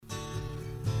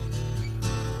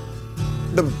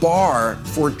the bar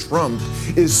for Trump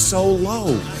is so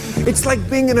low. It's like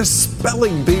being in a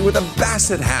spelling bee with a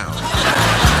basset hound.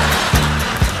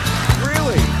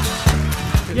 Really?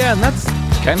 Yeah, and that's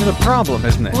kind of the problem,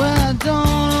 isn't it? Well, I don't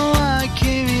know why I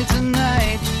came here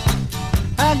tonight.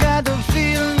 I got the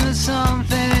feeling that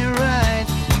something ain't right.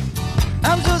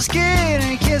 I'm so scared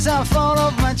in case I fall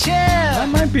off my chair. I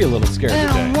might be a little scared And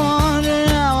I'm today. wondering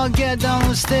how I'll get down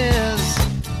the stairs.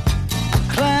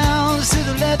 Clowns to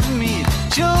the left of me,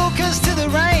 jokers to the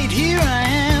right. Here I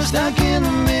am, stuck in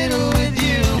the middle with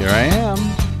you. Here I am.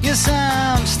 Yes,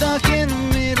 I'm stuck in the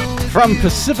middle with From you.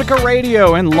 Pacifica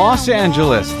Radio in Los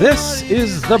Angeles, this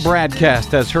is the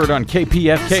BradCast, as heard on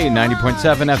KPFK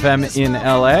 90.7 FM in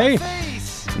LA,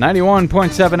 91.7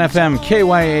 FM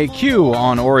KYAQ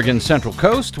on Oregon's Central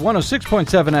Coast,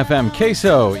 106.7 FM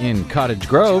Queso in Cottage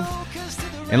Grove,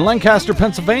 in Lancaster,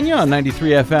 Pennsylvania on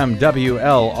 93 FM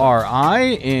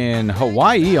WLRI, in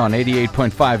Hawaii on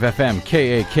 88.5 FM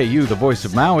KAKU, the voice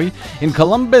of Maui, in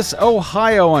Columbus,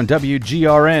 Ohio on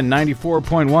WGRN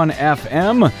 94.1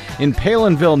 FM, in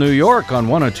Palinville, New York on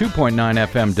 102.9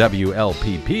 FM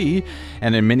WLPP,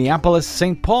 and in Minneapolis,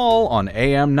 St. Paul on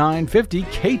AM 950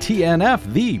 KTNF,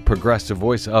 the progressive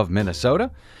voice of Minnesota.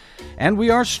 And we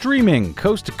are streaming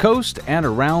coast to coast and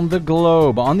around the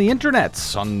globe on the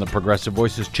internets, on the Progressive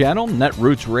Voices channel,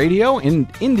 Netroots Radio, in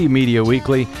Indie Media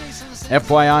Weekly,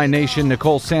 FYI Nation,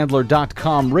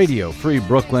 NicoleSandler.com, Radio Free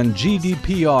Brooklyn,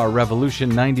 GDPR Revolution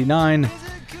 99,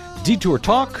 Detour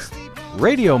Talk,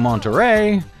 Radio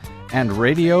Monterey, and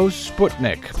Radio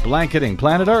Sputnik, blanketing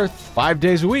planet Earth 5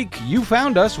 days a week. You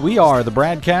found us. We are the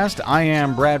BradCast. I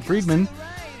am Brad Friedman,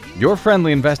 your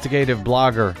friendly investigative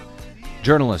blogger,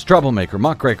 journalist, troublemaker,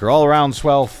 muckraker, all-around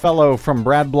swell fellow from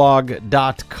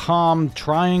bradblog.com,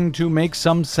 trying to make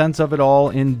some sense of it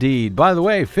all indeed. By the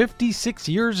way, 56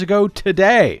 years ago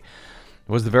today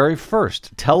was the very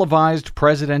first televised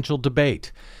presidential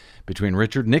debate between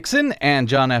Richard Nixon and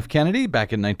John F. Kennedy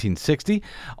back in 1960.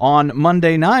 On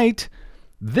Monday night,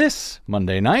 this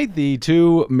Monday night, the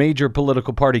two major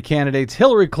political party candidates,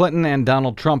 Hillary Clinton and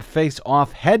Donald Trump, face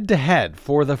off head-to-head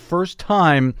for the first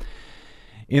time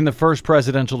in the first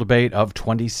presidential debate of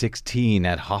 2016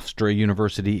 at Hofstra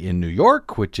University in New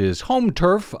York, which is home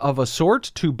turf of a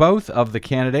sort to both of the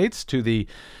candidates, to the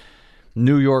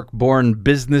New York-born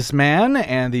businessman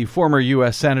and the former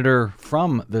U.S. Senator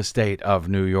from the state of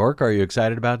New York. Are you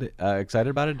excited about it?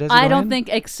 Desi I don't Doyen? think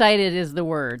excited is the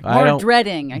word. I More don't-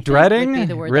 dreading, I think, Dreading? would be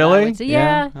the word Really? that I would say.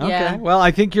 Yeah. Okay. Well,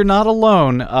 I think you're not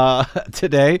alone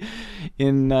today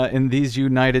in these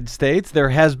United States.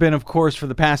 There has been, of course, for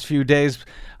the past few days,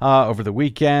 over the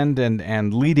weekend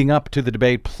and leading up to the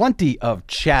debate, plenty of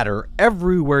chatter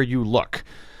everywhere you look.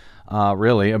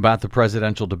 Really, about the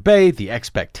presidential debate, the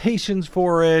expectations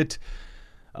for it,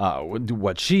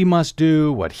 what she must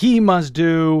do, what he must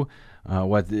do,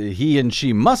 what he and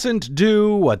she mustn't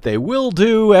do, what they will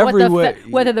do, everywhere.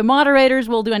 Whether the moderators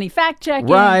will do any fact checking.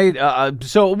 Right.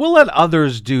 So we'll let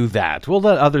others do that. We'll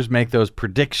let others make those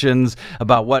predictions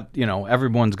about what,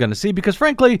 everyone's going to see, because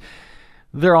frankly,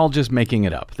 they're all just making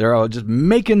it up. They're all just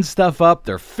making stuff up.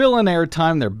 They're filling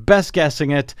airtime. They're best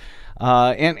guessing it.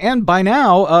 And by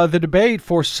now, the debate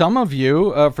for some of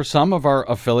you, for some of our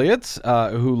affiliates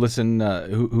who listen,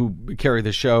 who carry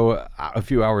the show a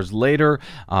few hours later,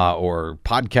 or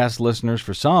podcast listeners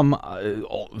for some,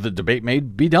 the debate may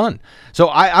be done. So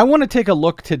I want to take a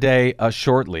look today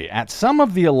shortly at some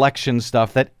of the election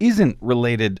stuff that isn't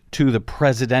related to the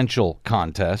presidential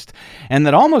contest and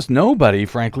that almost nobody,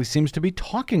 frankly, seems to be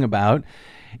talking about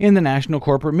in the national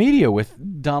corporate media, with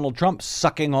Donald Trump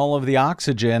sucking all of the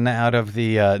oxygen out of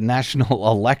the national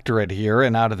electorate here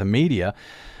and out of the media.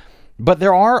 But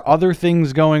there are other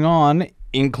things going on,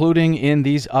 including in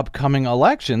these upcoming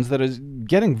elections, that is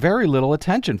getting very little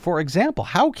attention. For example,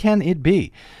 how can it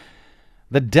be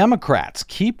the Democrats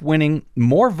keep winning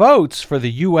more votes for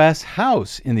the U.S.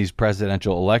 House in these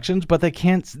presidential elections, but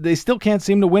they still can't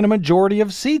seem to win a majority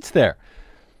of seats there?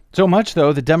 So much,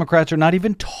 though, the Democrats are not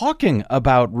even talking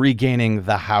about regaining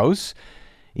the House,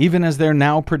 even as they're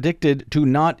now predicted to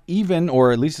not even,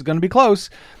 or at least it's going to be close,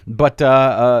 but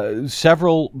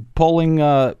several polling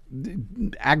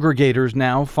aggregators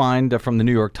now find, from the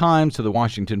New York Times to the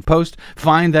Washington Post,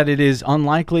 find that it is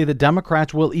unlikely the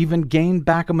Democrats will even gain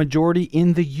back a majority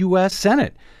in the U.S.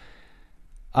 Senate.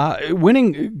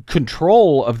 Winning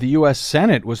control of the U.S.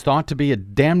 Senate was thought to be a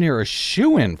damn near a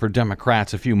shoo-in for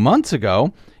Democrats a few months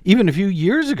ago, even a few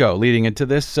years ago, leading into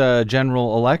this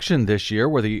general election this year,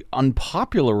 where the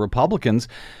unpopular Republicans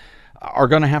are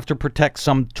going to have to protect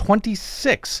some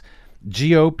 26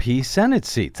 GOP Senate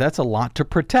seats. That's a lot to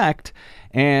protect.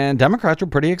 And Democrats were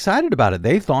pretty excited about it.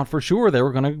 They thought for sure they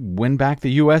were going to win back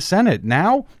the U.S. Senate.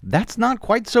 Now, that's not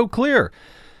quite so clear.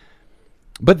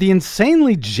 But the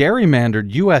insanely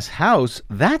gerrymandered U.S. House,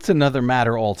 that's another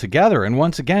matter altogether. And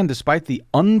once again, despite the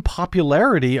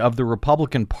unpopularity of the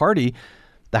Republican Party,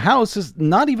 the House is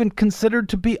not even considered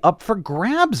to be up for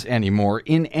grabs anymore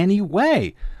in any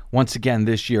way. Once again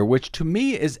this year, which to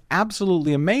me is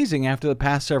absolutely amazing after the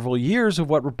past several years of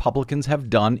what Republicans have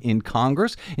done in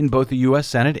Congress, in both the U.S.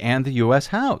 Senate and the U.S.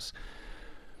 House.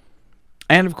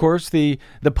 And, of course, the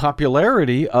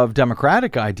popularity of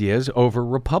Democratic ideas over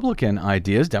Republican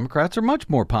ideas. Democrats are much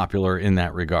more popular in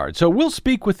that regard. So we'll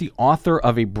speak with the author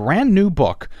of a brand new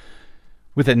book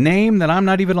with a name that I'm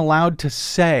not even allowed to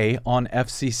say on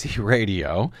FCC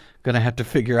radio. Going to have to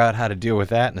figure out how to deal with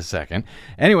that in a second.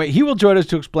 Anyway, he will join us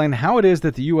to explain how it is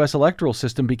that the U.S. electoral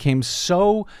system became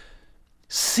so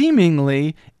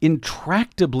seemingly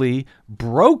intractably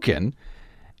broken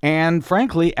and,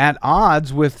 frankly, at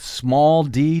odds with small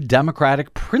d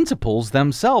democratic principles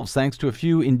themselves, thanks to a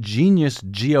few ingenious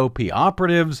GOP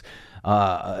operatives,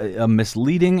 a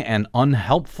misleading and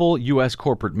unhelpful U.S.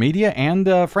 corporate media, and,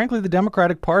 frankly, the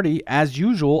Democratic Party, as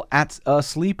usual,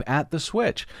 asleep at the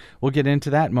switch. We'll get into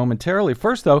that momentarily.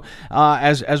 First, though,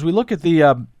 as we look at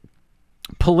the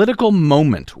political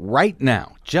moment right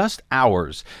now, just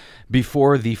hours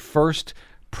before the first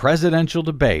presidential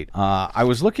debate. I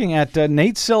was looking at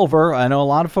Nate Silver. I know a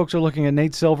lot of folks are looking at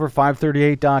Nate Silver,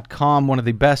 538.com, one of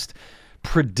the best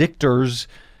predictors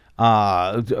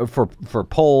for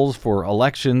polls, for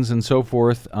elections, and so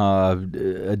forth.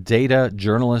 A data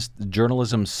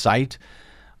journalism site.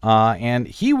 And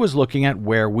he was looking at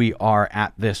where we are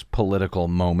at this political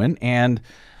moment. And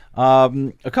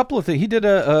a couple of things. He did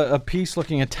a piece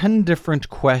looking at 10 different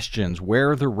questions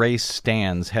where the race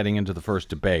stands heading into the first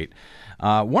debate.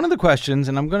 One of the questions,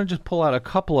 and I'm going to just pull out a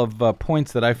couple of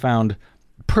points that I found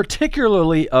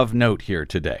particularly of note here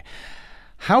today.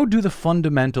 How do the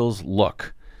fundamentals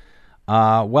look?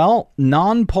 Well,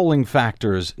 non-polling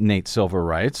factors, Nate Silver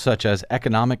writes, such as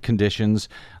economic conditions,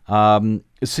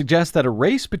 suggest that a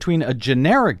race between a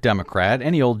generic Democrat,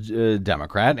 any old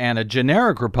Democrat, and a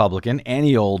generic Republican,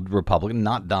 any old Republican,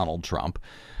 not Donald Trump,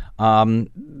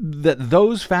 that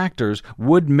those factors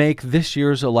would make this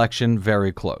year's election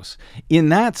very close. In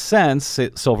that sense,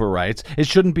 Silver writes, it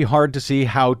shouldn't be hard to see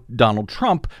how Donald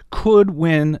Trump could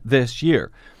win this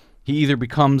year. He either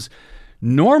becomes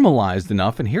normalized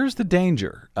enough, and here's the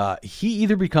danger, he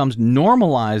either becomes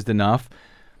normalized enough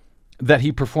that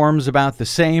he performs about the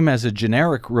same as a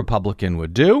generic Republican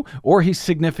would do, or he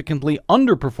significantly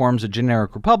underperforms a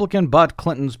generic Republican, but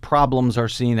Clinton's problems are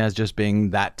seen as just being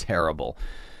that terrible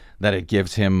that it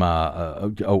gives him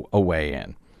a way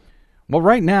in. Well,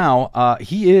 right now,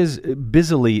 he is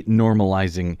busily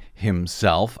normalizing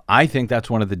himself. I think that's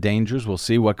one of the dangers. We'll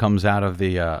see what comes out of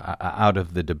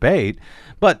the debate.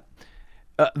 But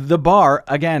the bar,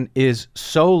 again, is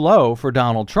so low for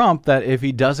Donald Trump that if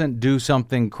he doesn't do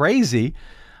something crazy,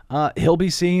 he'll be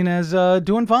seen as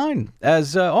doing fine.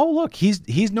 As, look,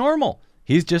 he's normal.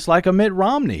 He's just like a Mitt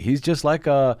Romney. He's just like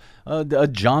a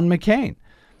John McCain.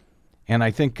 And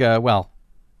I think, I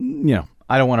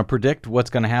don't want to predict what's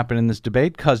going to happen in this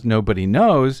debate because nobody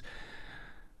knows.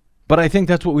 But I think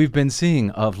that's what we've been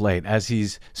seeing of late as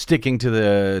he's sticking to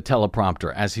the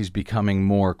teleprompter, as he's becoming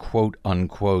more quote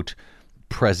unquote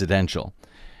presidential.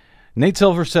 Nate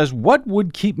Silver says, what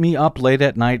would keep me up late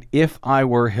at night if I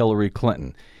were Hillary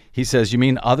Clinton? He says, you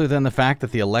mean other than the fact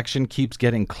that the election keeps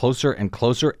getting closer and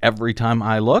closer every time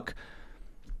I look?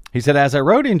 He said, as I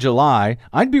wrote in July,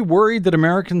 I'd be worried that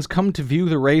Americans come to view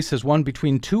the race as one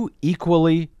between two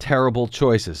equally terrible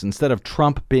choices, instead of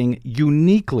Trump being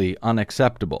uniquely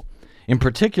unacceptable. In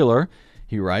particular,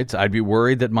 he writes, I'd be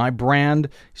worried that my brand,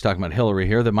 he's talking about Hillary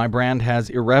here, that my brand has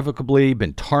irrevocably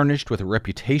been tarnished with a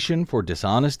reputation for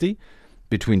dishonesty.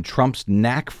 Between Trump's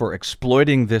knack for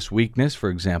exploiting this weakness, for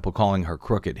example, calling her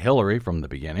crooked Hillary from the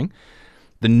beginning,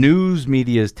 the news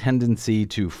media's tendency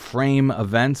to frame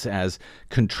events as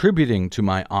contributing to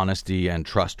my honesty and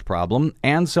trust problem,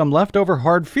 and some leftover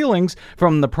hard feelings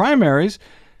from the primaries,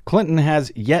 Clinton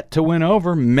has yet to win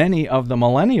over many of the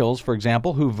millennials, for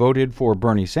example, who voted for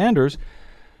Bernie Sanders.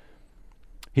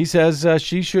 He says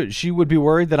she would be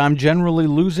worried that I'm generally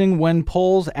losing when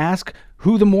polls ask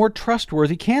who the more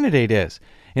trustworthy candidate is.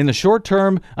 In the short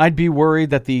term, I'd be worried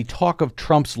that the talk of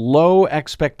Trump's low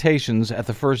expectations at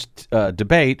the first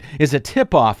debate is a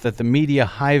tip-off that the media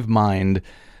hive mind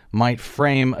might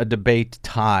frame a debate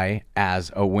tie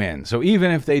as a win. So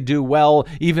even if they do well,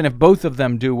 even if both of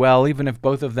them do well, even if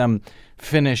both of them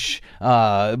finish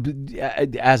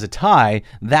as a tie,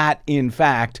 that, in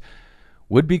fact,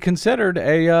 would be considered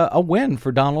a win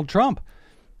for Donald Trump.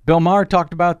 Bill Maher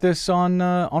talked about this on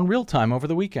Real Time over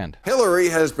the weekend. Hillary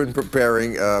has been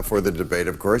preparing for the debate,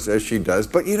 of course, as she does.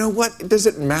 But you know what? Does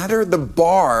it matter? The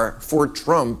bar for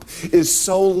Trump is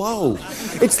so low.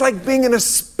 It's like being in a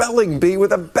spelling bee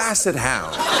with a basset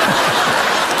hound.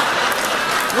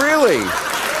 Really?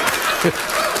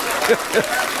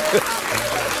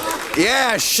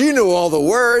 Yeah, she knew all the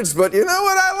words, but you know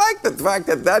what? I like the fact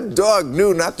that that dog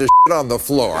knew not to shit on the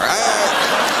floor.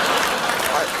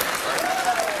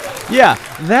 Yeah,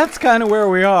 that's kind of where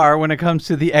we are when it comes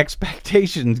to the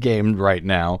expectations game right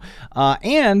now.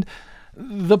 And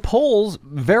the polls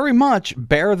very much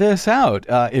bear this out.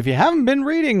 If you haven't been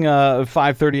reading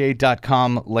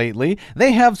 538.com lately,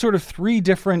 they have sort of three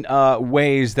different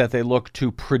ways that they look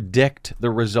to predict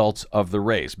the results of the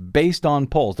race based on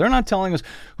polls. They're not telling us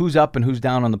who's up and who's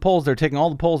down on the polls. They're taking all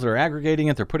the polls, they're aggregating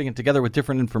it, they're putting it together with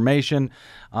different information,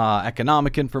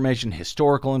 economic information,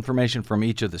 historical information from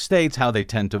each of the states, how they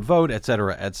tend to vote, et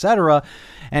cetera, et cetera.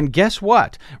 And guess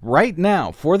what? Right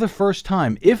now, for the first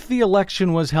time, if the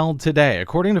election was held today,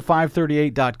 according to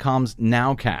 538.com's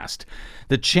Nowcast,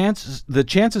 the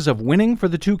chances of winning for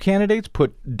the two candidates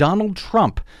put Donald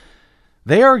Trump.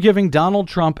 They are giving Donald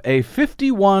Trump a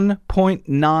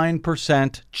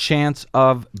 51.9% chance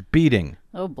of beating.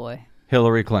 Oh boy.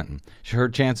 Hillary Clinton. Her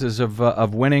chances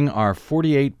of winning are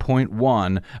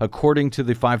 48.1, according to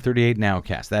the 538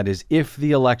 Nowcast. That is, if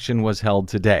the election was held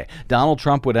today. Donald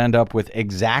Trump would end up with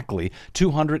exactly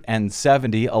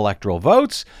 270 electoral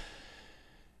votes.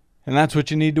 And that's what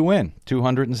you need to win,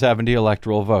 270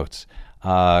 electoral votes.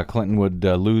 Clinton would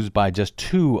lose by just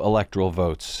 2 electoral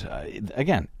votes.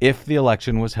 Again, if the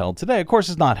election was held today. Of course,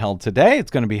 it's not held today. It's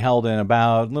going to be held in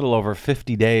about a little over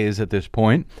 50 days at this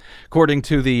point. According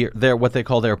to their what they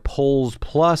call their Polls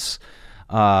Plus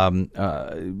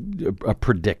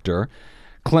predictor,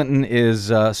 Clinton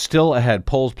is still ahead.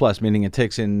 Polls Plus, meaning it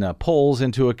takes in polls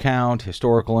into account,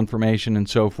 historical information and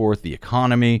so forth, the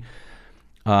economy.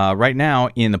 Right now,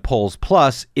 in the Polls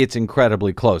Plus, it's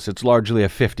incredibly close. It's largely a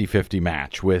 50-50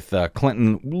 match, with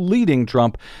Clinton leading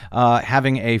Trump,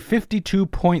 having a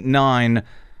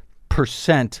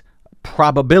 52.9%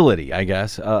 probability, I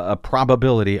guess, a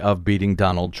probability of beating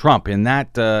Donald Trump. In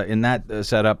that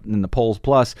setup, in the Polls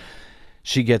Plus,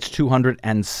 she gets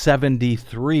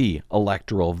 273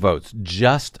 electoral votes,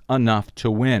 just enough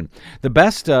to win. The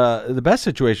best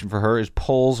situation for her is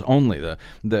polls only,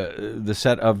 the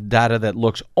set of data that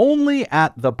looks only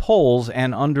at the polls,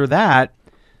 and under that,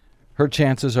 her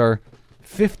chances are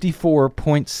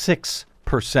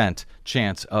 54.6%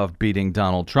 chance of beating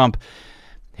Donald Trump.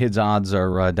 His odds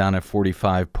are down at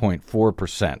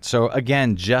 45.4%. So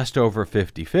again, just over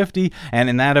 50-50. And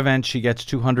in that event, she gets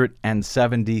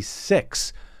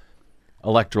 276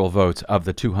 electoral votes of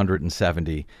the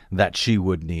 270 that she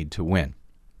would need to win.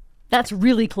 That's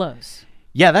really close.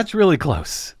 Yeah, that's really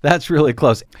close. That's really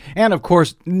close. And of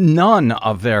course, none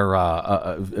of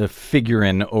their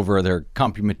figuring over their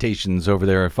computations over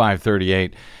there at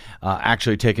 538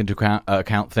 actually take into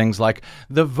account things like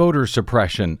the voter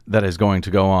suppression that is going to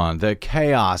go on, the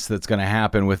chaos that's going to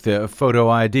happen with the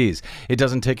photo IDs. It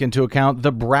doesn't take into account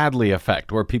the Bradley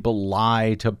effect, where people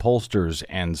lie to pollsters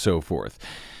and so forth.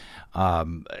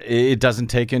 It doesn't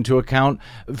take into account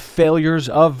failures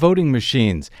of voting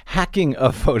machines, hacking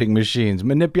of voting machines,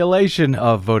 manipulation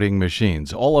of voting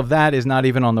machines. All of that is not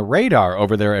even on the radar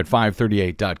over there at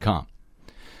 538.com.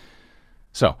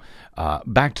 So,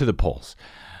 back to the polls.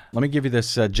 Let me give you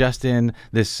this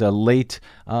late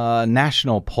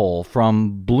national poll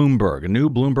from Bloomberg. A new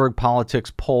Bloomberg Politics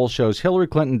poll shows Hillary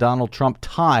Clinton and Donald Trump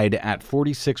tied at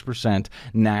 46%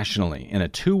 nationally in a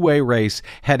two-way race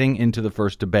heading into the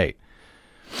first debate.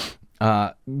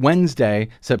 Wednesday,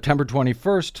 September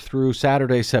 21st through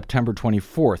Saturday, September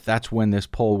 24th. That's when this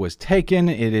poll was taken.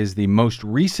 It is the most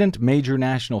recent major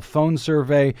national phone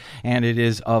survey, and it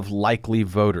is of likely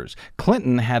voters.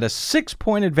 Clinton had a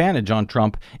 6-point advantage on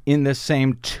Trump in this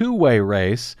same two-way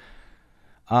race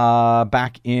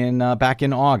back in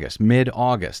August,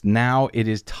 mid-August. Now it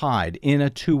is tied in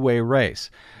a two-way race.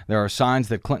 There are signs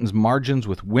that Clinton's margins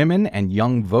with women and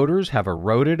young voters have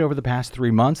eroded over the past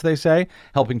 3 months, they say,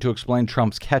 helping to explain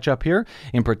Trump's catch-up here.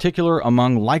 In particular,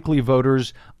 among likely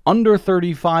voters under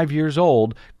 35 years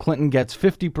old, Clinton gets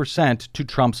 50% to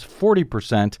Trump's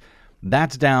 40%.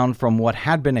 That's down from what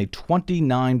had been a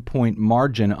 29-point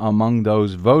margin among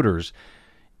those voters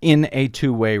in a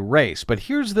two-way race. But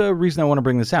here's the reason I want to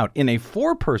bring this out. In a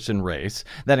 4-person race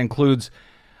that includes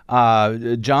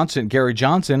Gary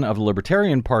Johnson of the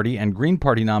Libertarian Party and Green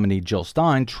Party nominee Jill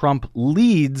Stein, Trump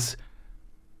leads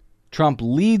Trump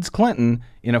leads Clinton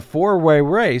in a four-way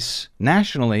race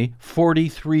nationally,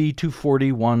 43 to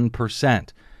 41%,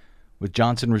 with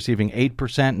Johnson receiving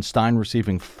 8% and Stein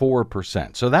receiving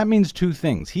 4%. So that means two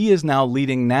things. He is now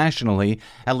leading nationally,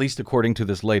 at least according to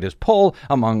this latest poll,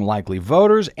 among likely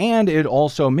voters, and it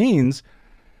also means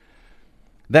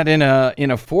that in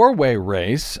a four-way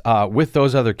race with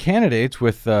those other candidates,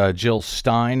 with Jill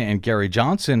Stein and Gary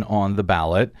Johnson on the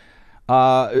ballot,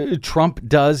 Trump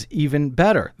does even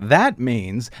better. That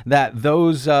means that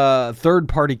those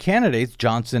third-party candidates,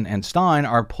 Johnson and Stein,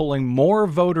 are pulling more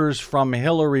voters from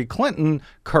Hillary Clinton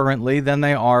currently than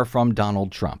they are from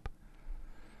Donald Trump.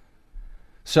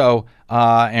 So,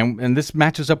 and this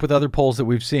matches up with other polls that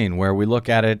we've seen where we look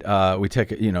at it, we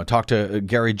talk to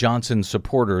Gary Johnson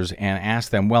supporters and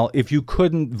ask them, well, if you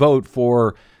couldn't vote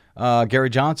for Gary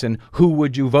Johnson, who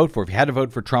would you vote for? If you had to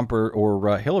vote for Trump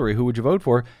or Hillary, who would you vote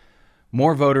for?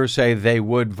 More voters say they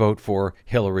would vote for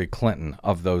Hillary Clinton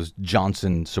of those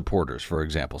Johnson supporters, for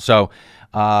example. So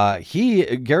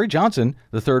Gary Johnson,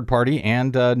 the third party,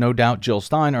 and no doubt Jill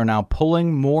Stein are now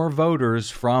pulling more voters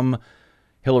from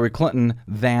Hillary Clinton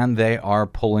than they are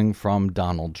pulling from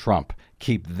Donald Trump.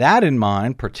 Keep that in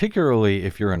mind, particularly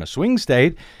if you're in a swing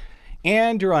state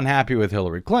and you're unhappy with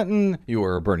Hillary Clinton, you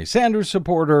are a Bernie Sanders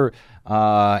supporter,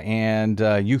 and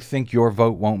you think your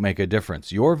vote won't make a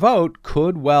difference. Your vote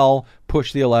could well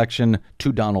push the election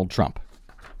to Donald Trump.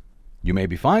 You may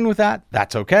be fine with that.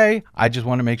 That's okay. I just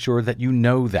want to make sure that you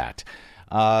know that.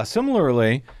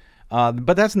 Similarly,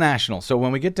 but that's national. So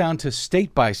when we get down to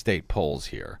state-by-state polls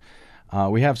here,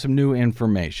 we have some new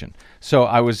information. So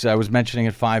I was mentioning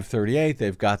at 538,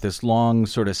 they've got this long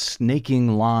sort of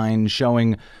snaking line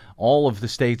showing all of the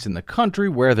states in the country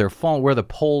where where the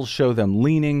polls show them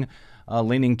leaning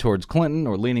towards Clinton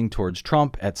or leaning towards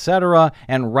Trump, etc.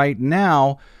 And right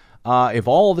now, if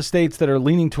all the states that are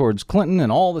leaning towards Clinton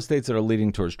and all the states that are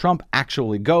leaning towards Trump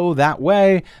actually go that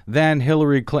way, then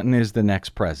Hillary Clinton is the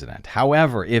next president.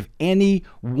 However, if any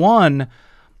one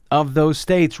of those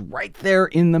states right there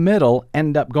in the middle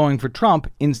end up going for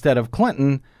Trump instead of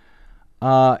Clinton,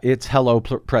 it's hello,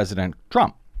 President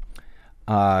Trump.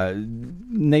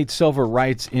 Nate Silver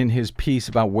writes in his piece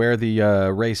about where the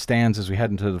race stands as we head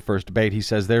into the first debate. He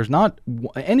says there's not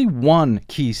any one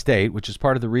key state, which is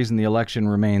part of the reason the election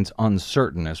remains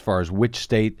uncertain as far as which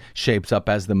state shapes up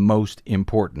as the most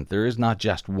important. There is not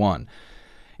just one.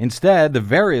 Instead, the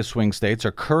various swing states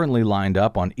are currently lined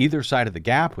up on either side of the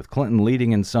gap, with Clinton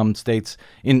leading in some states,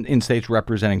 in states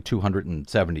representing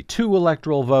 272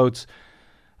 electoral votes,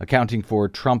 accounting for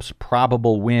Trump's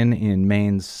probable win in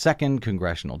Maine's 2nd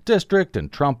congressional district,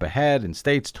 and Trump ahead in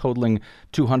states totaling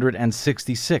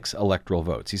 266 electoral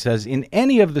votes. He says in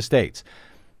any of the states,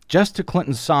 just to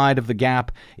Clinton's side of the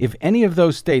gap, if any of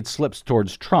those states slips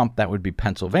towards Trump, that would be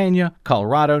Pennsylvania,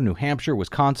 Colorado, New Hampshire,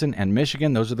 Wisconsin, and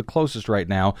Michigan. Those are the closest right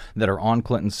now that are on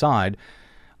Clinton's side.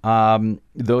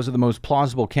 Those are the most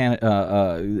plausible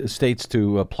states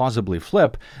to plausibly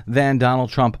flip. Then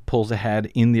Donald Trump pulls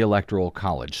ahead in the Electoral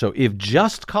College. So if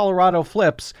just Colorado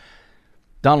flips,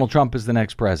 Donald Trump is the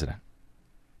next president.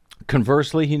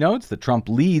 Conversely, he notes that Trump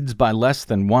leads by less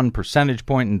than 1 percentage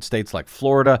point in states like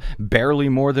Florida, barely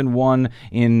more than 1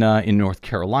 in North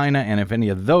Carolina, and if any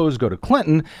of those go to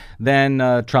Clinton, then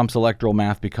Trump's electoral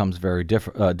math becomes very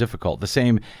difficult. The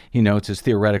same, he notes, is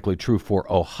theoretically true for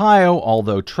Ohio,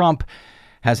 although Trump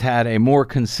has had a more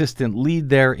consistent lead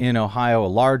there in Ohio, a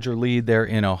larger lead there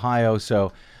in Ohio,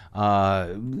 so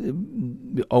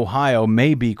Ohio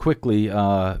may be quickly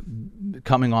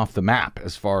coming off the map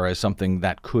as far as something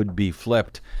that could be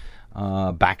flipped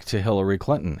back to Hillary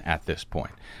Clinton at this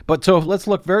point. But so let's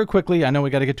look very quickly. I know we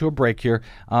got to get to a break here,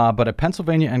 but at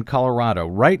Pennsylvania and Colorado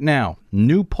right now,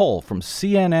 new poll from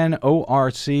CNN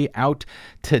ORC out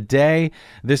today.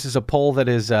 This is a poll that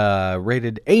is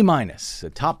rated A-, one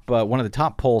of the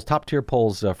top tier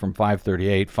polls from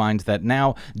 538 finds that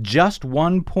now just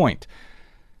 1 point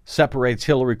separates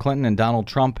Hillary Clinton and Donald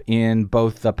Trump in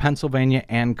both Pennsylvania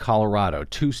and Colorado,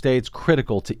 2 states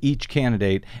critical to each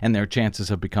candidate and their chances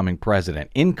of becoming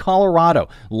president. In Colorado,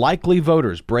 likely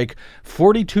voters break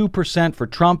 42% for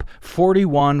Trump,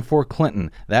 41% for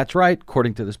Clinton. That's right.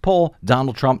 According to this poll,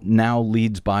 Donald Trump now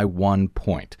leads by 1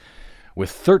 point, with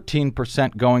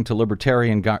 13% going to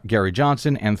Libertarian Gary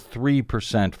Johnson and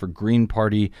 3% for Green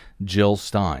Party Jill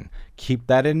Stein. Keep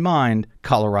that in mind,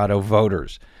 Colorado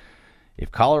voters. If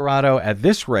Colorado at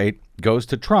this rate goes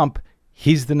to Trump,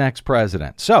 he's the next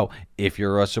president. So if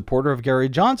you're a supporter of Gary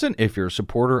Johnson, if you're a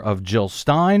supporter of Jill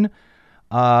Stein,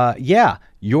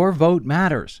 your vote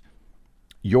matters.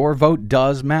 Your vote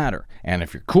does matter. And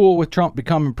if you're cool with Trump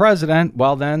becoming president,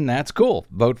 well, then that's cool.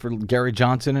 Vote for Gary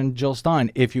Johnson and Jill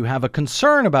Stein. If you have a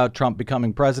concern about Trump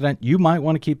becoming president, you might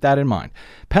want to keep that in mind.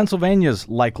 Pennsylvania's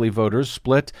likely voters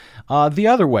split the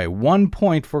other way, 1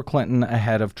 point for Clinton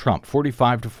ahead of Trump,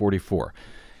 45 to 44.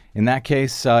 In that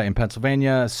case, in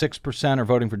Pennsylvania, 6% are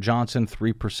voting for Johnson,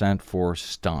 3% for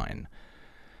Stein.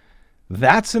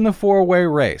 That's in the four-way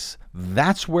race.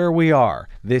 That's where we are.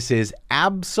 This is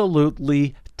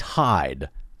absolutely tied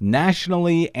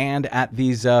nationally and at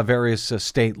these various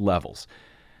state levels.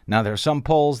 Now, there are some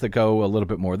polls that go a little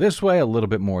bit more this way, a little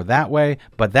bit more that way,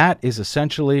 but that is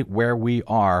essentially where we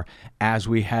are as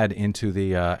we head into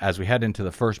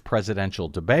the first presidential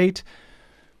debate.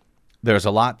 There's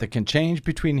a lot that can change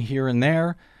between here and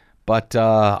there, but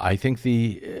I think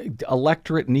the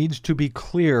electorate needs to be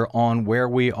clear on where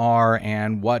we are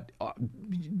and what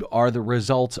are the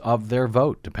results of their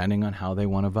vote, depending on how they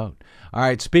want to vote. All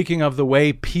right, speaking of the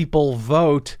way people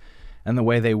vote and the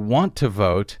way they want to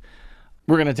vote,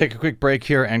 we're going to take a quick break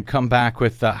here and come back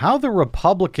with how the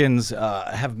Republicans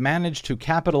have managed to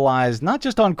capitalize not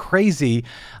just on crazy,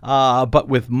 but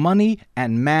with money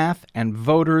and math and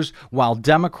voters while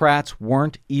Democrats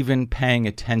weren't even paying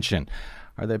attention.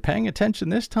 Are they paying attention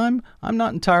this time? I'm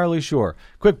not entirely sure.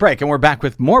 Quick break, and we're back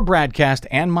with more BradCast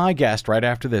and my guest right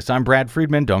after this. I'm Brad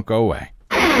Friedman. Don't go away.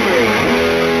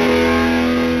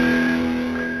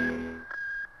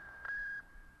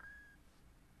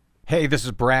 Hey, this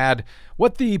is Brad.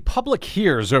 What the public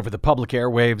hears over the public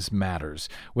airwaves matters.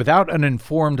 Without an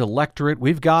informed electorate,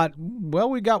 we've got what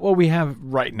we have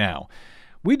right now.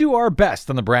 We do our best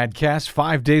on the BradCast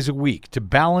 5 days a week to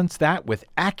balance that with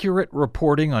accurate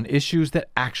reporting on issues that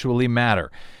actually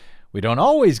matter. We don't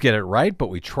always get it right, but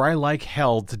we try like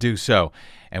hell to do so.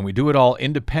 And we do it all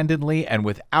independently and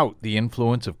without the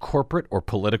influence of corporate or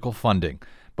political funding.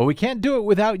 But we can't do it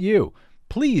without you.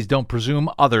 Please don't presume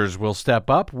others will step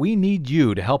up. We need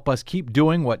you to help us keep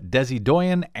doing what Desi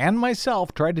Doyen and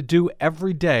myself try to do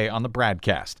every day on the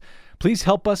BradCast. Please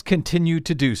help us continue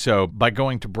to do so by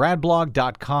going to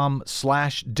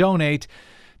bradblog.com/donate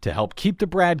to help keep the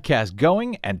BradCast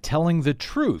going and telling the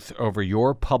truth over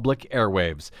your public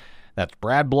airwaves. That's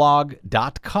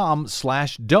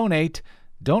bradblog.com/donate.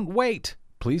 Don't wait.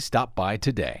 Please stop by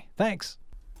today. Thanks.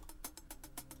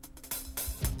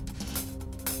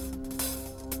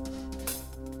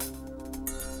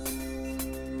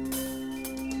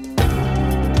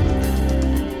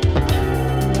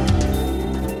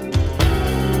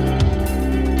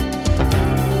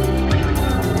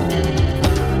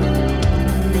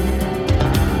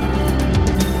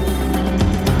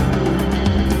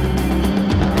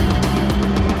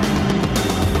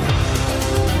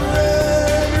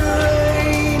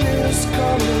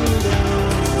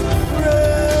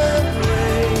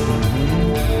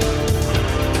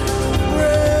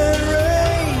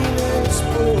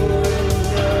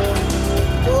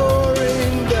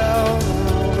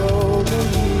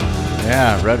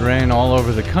 Red rain all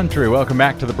over the country. Welcome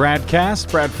back to the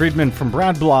BradCast. Brad Friedman from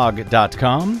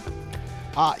bradblog.com.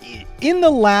 In the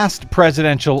last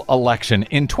presidential election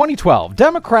in 2012,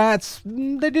 Democrats,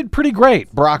 they did pretty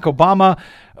great. Barack Obama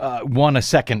won a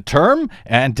second term,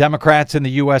 and Democrats in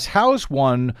the U.S. House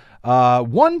won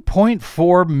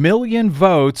 1.4 million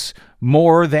votes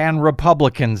more than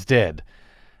Republicans did.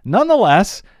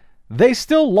 Nonetheless, they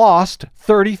still lost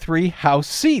 33 House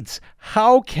seats.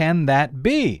 How can that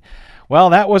be?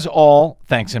 Well, that was all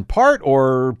thanks in part,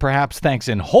 or perhaps thanks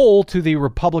in whole, to the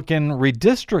Republican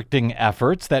redistricting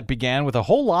efforts that began with a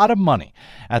whole lot of money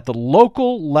at the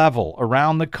local level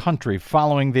around the country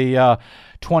following the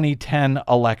 2010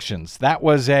 elections. That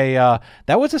was a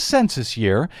census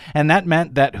year, and that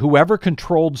meant that whoever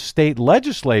controlled state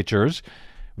legislatures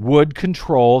would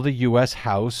control the U.S.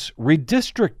 House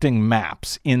redistricting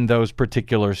maps in those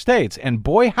particular states. And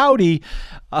boy, howdy,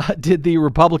 did the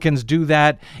Republicans do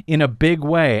that in a big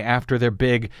way after their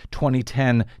big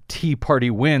 2010 Tea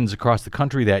Party wins across the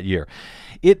country that year.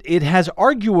 It has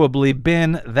arguably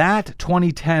been that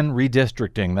 2010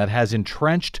 redistricting that has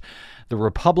entrenched the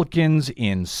Republicans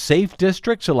in safe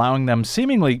districts, allowing them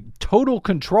seemingly total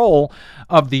control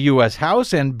of the U.S.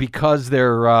 House. And because they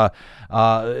are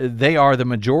the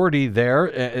majority there,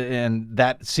 and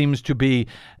that seems to be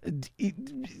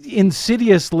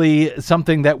insidiously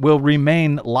something that will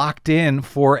remain locked in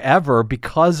forever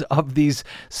because of these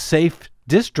safe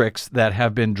districts that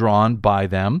have been drawn by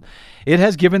them, it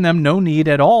has given them no need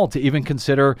at all to even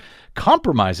consider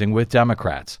compromising with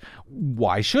Democrats.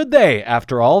 Why should they?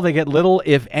 After all, they get little,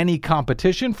 if any,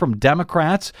 competition from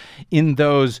Democrats in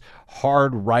those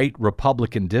hard right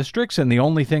Republican districts, and the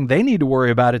only thing they need to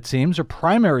worry about, it seems, are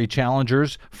primary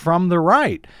challengers from the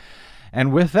right.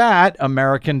 And with that,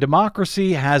 American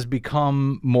democracy has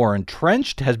become more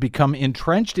entrenched, has become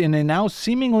entrenched in a now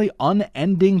seemingly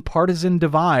unending partisan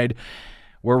divide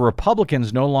where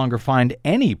Republicans no longer find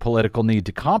any political need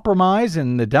to compromise,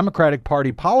 and the Democratic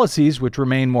Party policies, which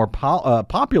remain more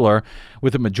popular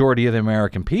with the majority of the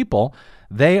American people,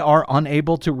 they are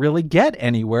unable to really get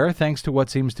anywhere thanks to what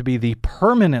seems to be the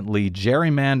permanently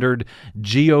gerrymandered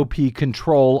GOP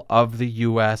control of the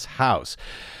U.S. House.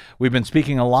 We've been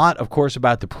speaking a lot, of course,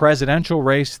 about the presidential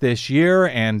race this year,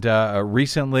 and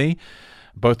recently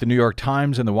both the New York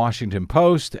Times and the Washington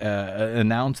Post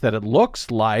announced that it looks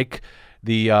like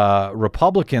the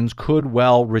Republicans could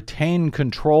well retain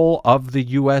control of the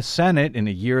U.S. Senate in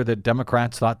a year that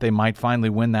Democrats thought they might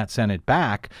finally win that Senate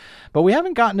back. But we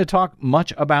haven't gotten to talk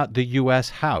much about the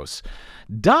U.S. House.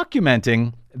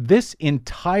 Documenting this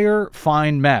entire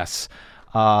fine mess,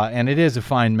 and it is a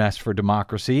fine mess for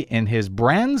democracy, in his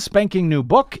brand spanking new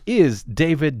book is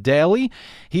David Daley.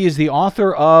 He is the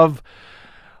author of,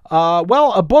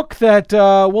 a book that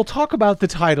we'll talk about the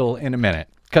title in a minute,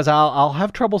 because I'll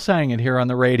have trouble saying it here on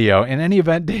the radio. In any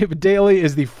event, David Daley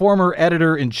is the former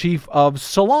editor-in-chief of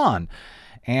Salon,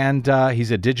 and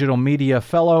he's a digital media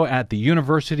fellow at the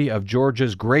University of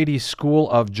Georgia's Grady School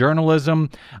of Journalism.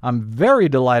 I'm very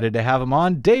delighted to have him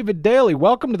on. David Daley,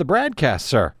 welcome to the BradCast,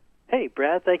 sir. Hey,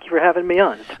 Brad, thank you for having me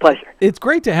on. It's a pleasure. It's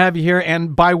great to have you here.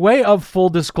 And by way of full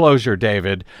disclosure,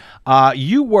 David,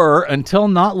 you were, until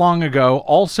not long ago,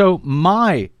 also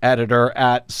my editor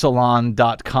at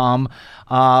salon.com.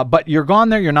 But you're gone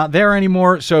there. You're not there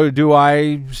anymore. So do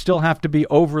I still have to be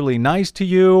overly nice to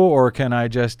you, or can I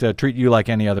just treat you like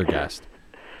any other guest?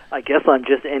 I guess I'm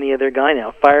just any other guy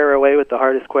now. Fire away with the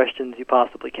hardest questions you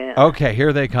possibly can. Okay,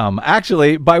 here they come.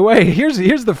 Actually, by way,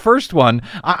 here's the first one.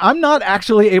 I'm not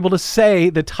actually able to say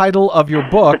the title of your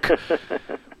book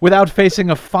without facing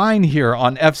a fine here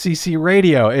on FCC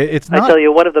radio. It's not. I tell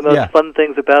you, one of the most fun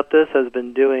things about this has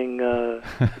been doing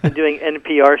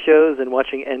NPR shows and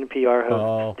watching NPR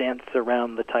hosts dance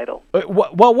around the title.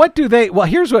 Well, what do they? Well,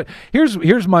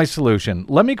 here's my solution.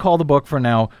 Let me call the book for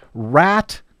now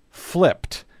Rat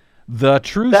Flipped. The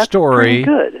true story.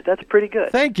 That's pretty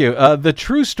good. Thank you. The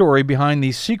true story behind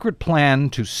the secret plan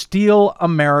to steal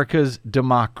America's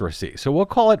democracy. So we'll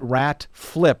call it Rat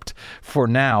Flipped for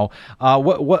now.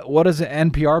 What has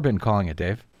NPR been calling it,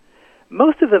 Dave?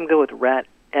 Most of them go with Rat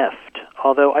Effed,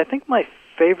 although I think my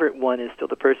favorite one is still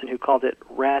the person who called it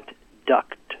Rat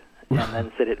Ducked and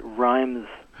then said it rhymes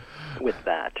with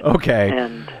that. Okay.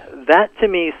 And that to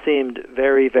me seemed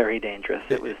very, very dangerous.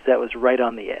 That was right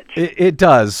on the edge. It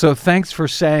does. So thanks for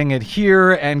saying it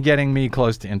here and getting me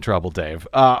close to in trouble, Dave.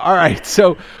 All right.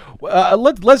 So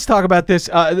let's talk about this.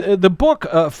 The book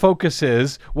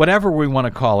focuses, whatever we want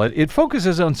to call it, it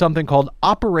focuses on something called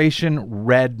Operation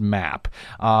Red Map,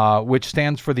 which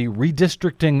stands for the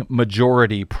Redistricting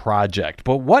Majority Project.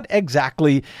 But what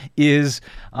exactly is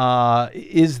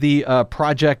the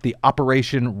project, the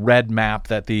Operation Red Map,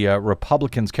 that the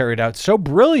Republicans carried out so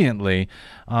brilliantly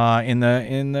in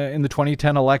the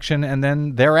 2010 election and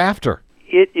then thereafter?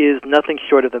 It is nothing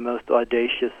short of the most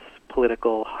audacious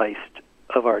political heist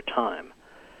of our time.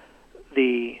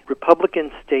 The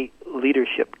Republican State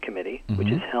Leadership Committee, which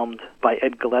is helmed by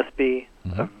Ed Gillespie,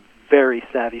 a very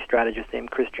savvy strategist named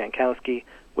Chris Jankowski,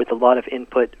 with a lot of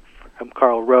input from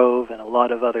Karl Rove and a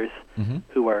lot of others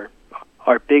who are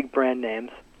big brand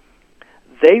names.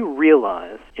 They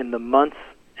realized in the months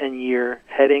and year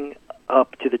heading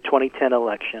up to the 2010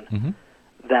 election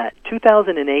that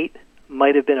 2008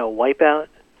 might have been a wipeout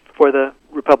for the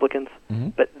Republicans,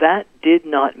 but that did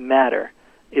not matter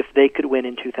if they could win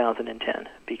in 2010,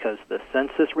 because the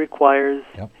census requires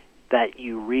that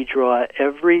you redraw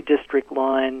every district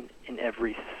line in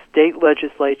every state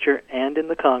legislature and in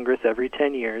the Congress every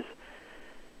 10 years,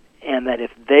 and that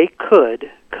if they could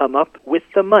come up with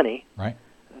the money,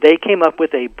 they came up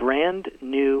with a brand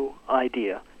new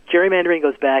idea. Gerrymandering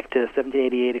goes back to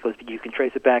 1788. You can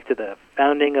trace it back to the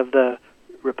founding of the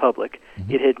Republic.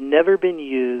 It had never been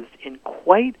used in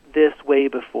quite this way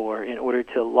before in order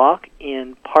to lock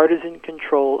in partisan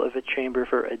control of a chamber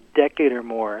for a decade or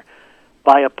more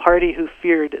by a party who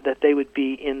feared that they would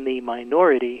be in the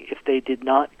minority if they did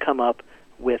not come up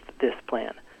with this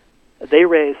plan. They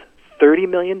raised $30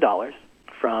 million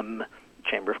from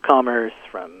Chamber of Commerce,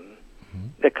 from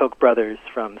the Koch brothers,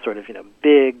 from sort of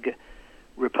big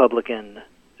Republican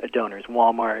donors,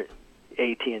 Walmart,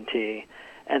 AT&T,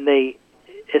 and they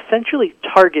essentially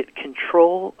target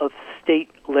control of state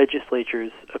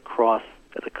legislatures across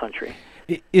the country.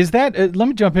 Is that, let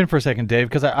me jump in for a second, Dave,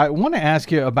 because I want to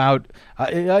ask you about,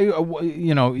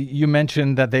 you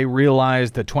mentioned that they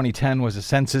realized that 2010 was a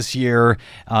census year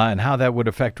and how that would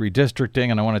affect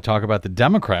redistricting, and I want to talk about the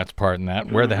Democrats' part in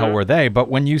that. Where the hell were they? But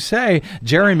when you say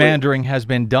gerrymandering has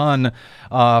been done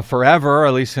forever,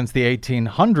 at least since the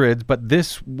 1800s, but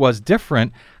this was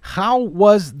different, how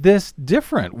was this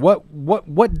different?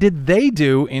 What did they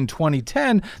do in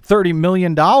 2010? $30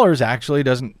 million actually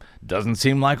doesn't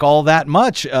seem like all that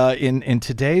much in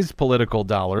today's political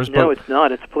dollars. No, it's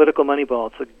not. It's political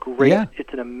moneyball. It's a great,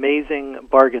 It's an amazing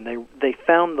bargain. They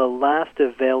found the last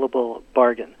available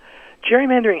bargain.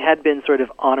 Gerrymandering had been sort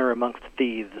of honor amongst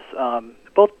thieves.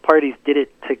 Both parties did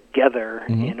it together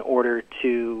in order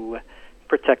to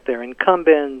protect their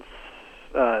incumbents.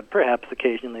 Perhaps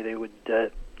occasionally they would,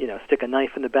 stick a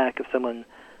knife in the back of someone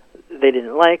they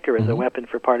didn't like, or as a weapon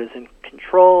for partisan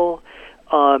control.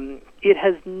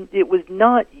 It was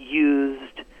not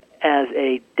used as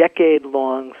a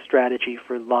decade-long strategy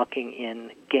for locking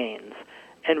in gains.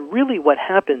 And really what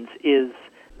happens is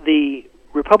the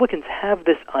Republicans have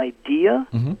this idea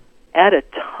at a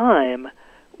time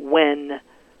when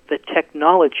the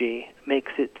technology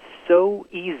makes it so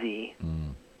easy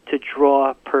to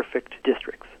draw perfect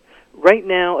districts. Right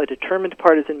now, a determined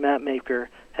partisan mapmaker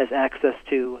has access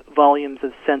to volumes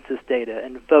of census data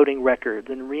and voting records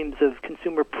and reams of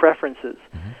consumer preferences,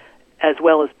 as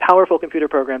well as powerful computer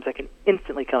programs that can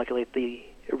instantly calculate the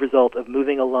result of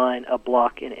moving a line a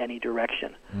block in any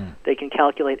direction. They can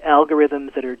calculate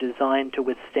algorithms that are designed to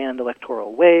withstand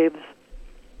electoral waves.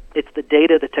 It's the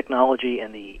data, the technology,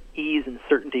 and the ease and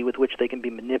certainty with which they can be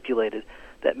manipulated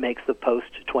that makes the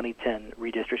post-2010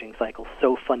 redistricting cycle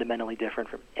so fundamentally different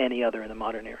from any other in the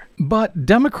modern era. But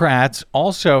Democrats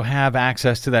also have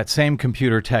access to that same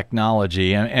computer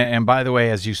technology. And by the way,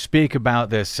 as you speak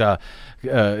about this, the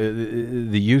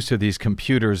use of these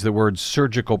computers, the word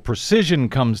surgical precision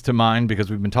comes to mind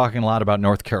because we've been talking a lot about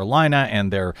North Carolina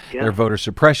and their voter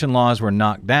suppression laws were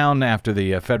knocked down after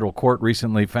the federal court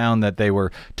recently found that they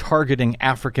were targeting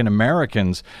African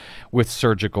Americans with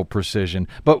surgical precision.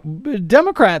 But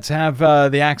Democrats have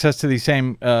the access to these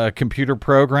same computer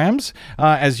programs.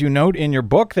 As you note in your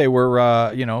book, they were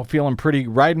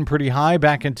riding pretty high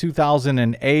back in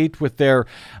 2008 with their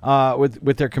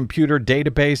computer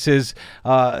databases,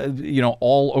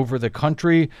 all over the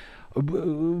country.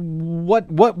 What's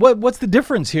the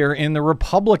difference here in the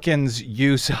Republicans'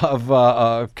 use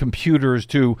of computers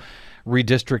to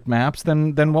redistrict maps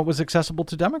than what was accessible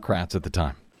to Democrats at the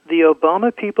time? The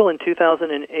Obama people in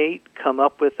 2008 come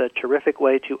up with a terrific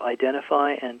way to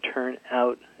identify and turn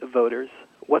out voters.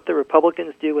 What the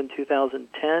Republicans do in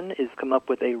 2010 is come up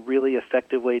with a really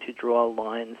effective way to draw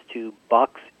lines to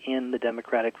box in the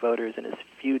Democratic voters in as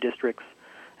few districts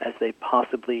as they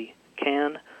possibly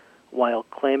can, while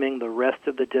claiming the rest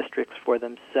of the districts for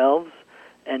themselves,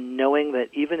 and knowing that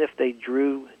even if they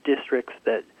drew districts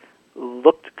that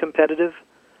looked competitive,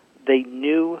 they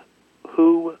knew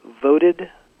who voted.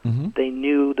 They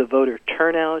knew the voter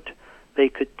turnout. They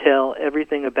could tell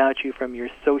everything about you from your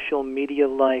social media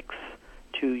likes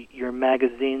to your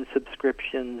magazine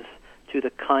subscriptions to the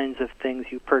kinds of things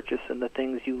you purchase and the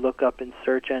things you look up in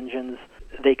search engines.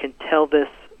 They can tell this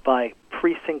by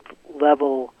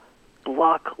precinct-level,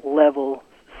 block-level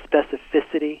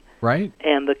specificity. Right.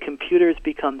 And the computers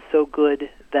become so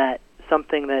good that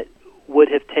something that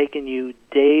would have taken you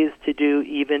days to do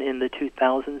even in the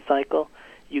 2000 cycle,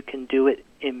 you can do it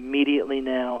immediately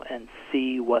now and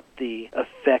see what the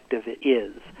effect of it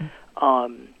is.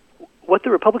 What the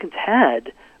Republicans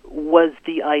had was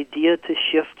the idea to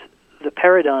shift the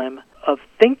paradigm of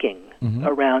thinking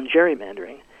around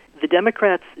gerrymandering. The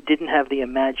Democrats didn't have the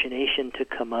imagination to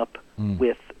come up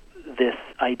with this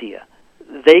idea.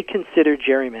 They considered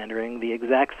gerrymandering the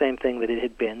exact same thing that it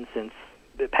had been since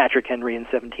Patrick Henry in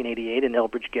 1788 and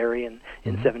Elbridge Gerry in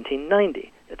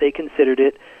 1790. They considered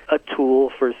it a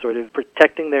tool for sort of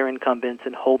protecting their incumbents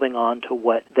and holding on to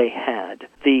what they had.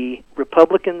 The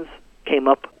Republicans came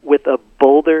up with a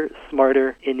bolder,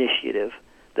 smarter initiative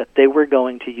that they were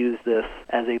going to use this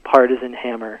as a partisan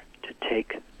hammer to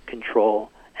take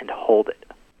control and hold it.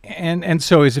 And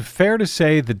so is it fair to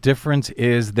say the difference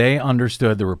is they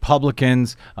understood, the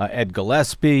Republicans, Ed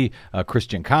Gillespie, Chris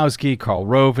Jankowski, Karl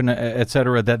Rove, et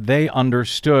cetera, that they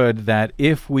understood that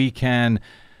if we can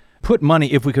put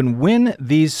money, if we can win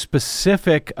these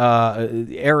specific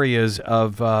areas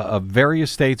of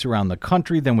various states around the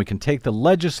country, then we can take the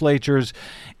legislatures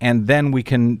and then we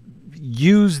can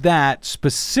use that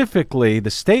specifically,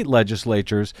 the state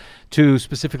legislatures, to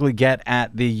specifically get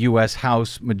at the U.S.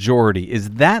 House majority. Is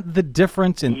that the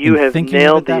difference in thinking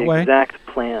of it that way? You have nailed the exact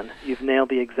plan. You've nailed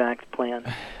the exact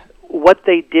plan. What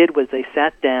they did was they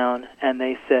sat down and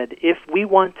they said, if we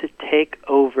want to take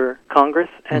over Congress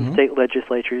and state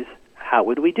legislatures, how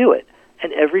would we do it?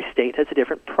 And every state has a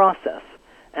different process.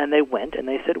 And they went and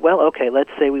they said, well, okay, let's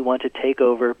say we want to take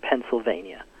over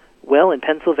Pennsylvania. Well, in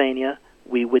Pennsylvania,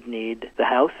 we would need the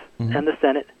House and the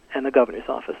Senate and the governor's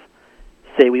office.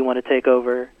 Say we want to take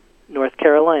over North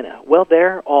Carolina. Well,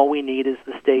 there, all we need is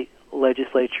the state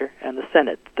legislature and the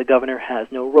Senate. The governor has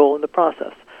no role in the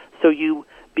process. So you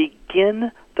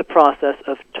begin the process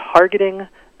of targeting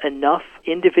enough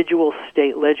individual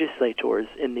state legislators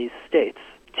in these states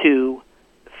to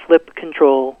flip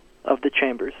control of the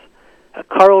chambers.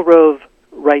 Karl Rove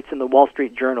writes in the Wall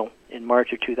Street Journal in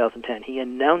March of 2010, he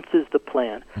announces the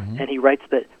plan, and he writes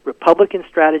that Republican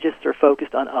strategists are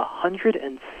focused on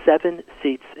 107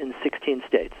 seats in 16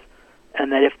 states,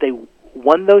 and that if they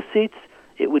won those seats,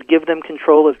 it would give them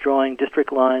control of drawing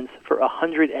district lines for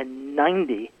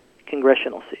 190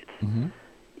 congressional seats.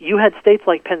 You had states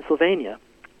like Pennsylvania,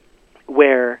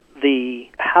 where the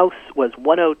House was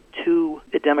 102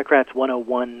 Democrats,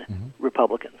 101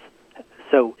 Republicans.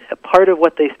 So a part of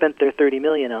what they spent their $30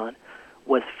 million on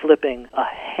was flipping a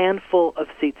handful of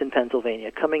seats in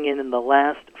Pennsylvania, coming in the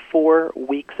last 4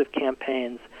 weeks of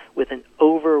campaigns with an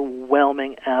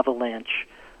overwhelming avalanche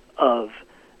of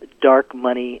dark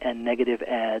money and negative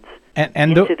ads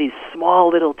into these small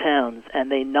little towns,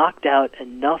 and they knocked out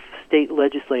enough state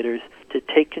legislators to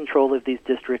take control of these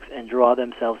districts and draw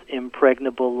themselves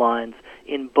impregnable lines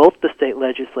in both the state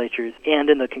legislatures and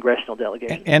in the congressional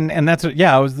delegations. And that's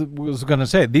I was going to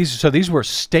say these were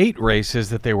state races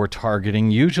that they were targeting,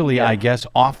 usually I guess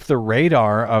off the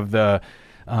radar of the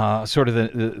sort of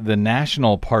the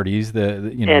national parties,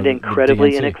 and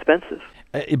incredibly inexpensive.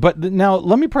 But now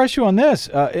let me press you on this.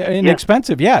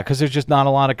 Inexpensive, because there's just not a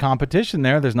lot of competition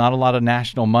there. There's not a lot of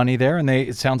national money there, and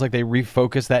it sounds like they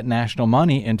refocus that national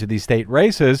money into these state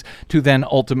races to then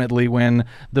ultimately win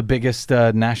the biggest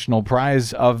national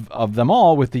prize of them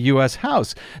all with the U.S.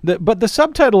 House. But the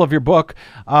subtitle of your book,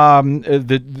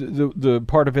 the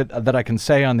part of it that I can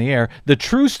say on the air, The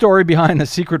True Story Behind the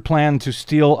Secret Plan to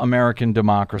Steal American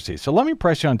Democracy. So let me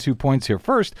press you on 2 points here.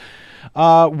 First,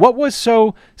 what was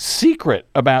so secret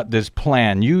about this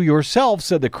plan? You yourself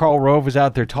said that Karl Rove was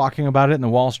out there talking about it in the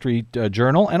Wall Street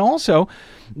Journal. And also,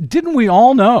 didn't we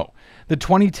all know that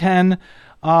 2010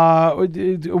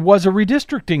 was a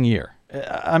redistricting year?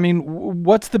 I mean,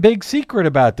 what's the big secret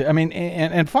about that? I mean,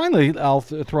 and finally, I'll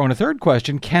throw in a third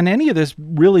question. Can any of this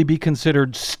really be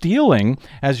considered stealing,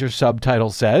 as your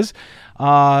subtitle says,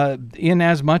 in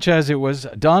as much as it was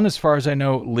done, as far as I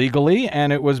know, legally,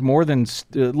 and it was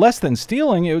less than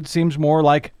stealing? It seems more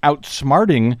like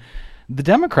outsmarting the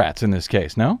Democrats in this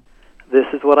case, no? This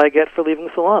is what I get for leaving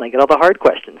the salon. I get all the hard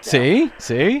questions now.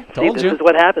 See? Told this you. is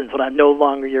what happens when I'm no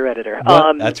longer your editor.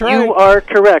 That's right. You are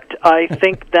correct. I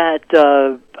think that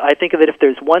if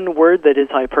there's one word that is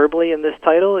hyperbole in this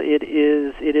title, it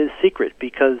is secret,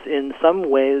 because in some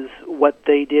ways what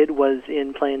they did was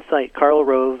in plain sight. Karl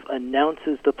Rove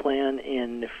announces the plan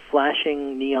in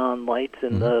flashing neon lights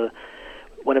in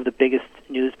one of the biggest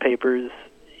newspapers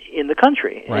in the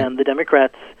country, right. And the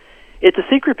Democrats. It's a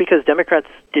secret because Democrats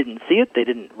didn't see it, they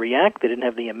didn't react, they didn't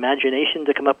have the imagination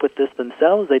to come up with this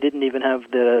themselves, they didn't even have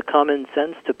the common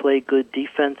sense to play good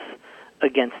defense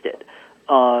against it.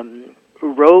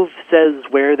 Rove says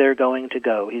where they're going to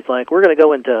go. He's like, we're going to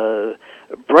go into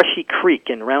Brushy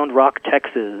Creek in Round Rock,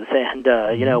 Texas, and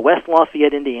West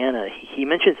Lafayette, Indiana. He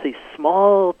mentions these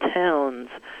small towns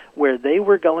where they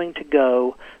were going to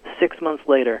go 6 months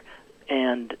later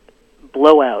and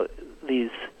blow out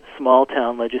these small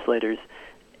town legislators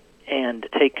and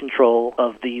take control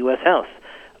of the U.S. House.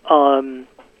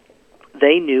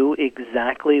 They knew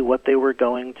exactly what they were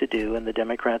going to do, and the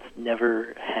Democrats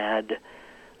never had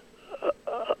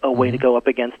a way to go up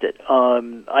against it.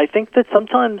 I think that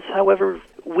sometimes, however,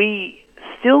 we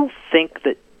still think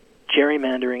that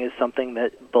gerrymandering is something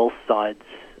that both sides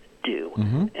do,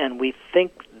 and we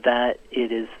think that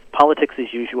it is politics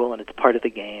as usual and it's part of the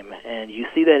game. And you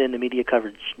see that in the media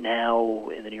coverage now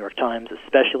in the New York Times,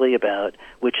 especially about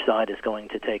which side is going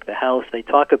to take the House. They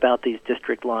talk about these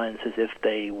district lines as if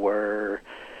they were,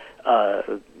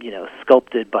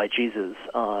 sculpted by Jesus,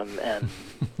 and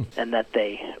that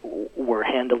they were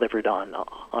hand-delivered on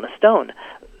a stone.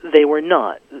 They were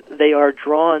not. They are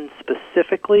drawn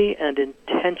specifically and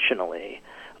intentionally.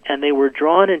 And they were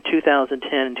drawn in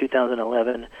 2010 and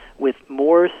 2011 with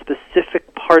more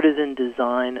specific partisan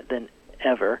design than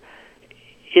ever.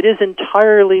 it is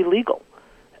entirely legal.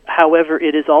 However,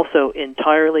 it is also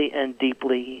entirely and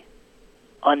deeply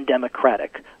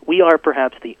undemocratic. We are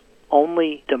perhaps the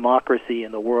only democracy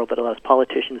in the world that allows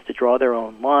politicians to draw their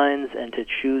own lines and to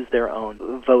choose their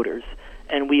own voters.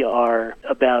 And we are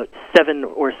about 7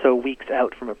 or so weeks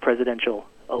out from a presidential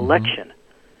election.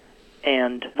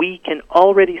 And we can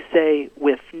already say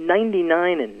with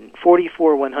 99 and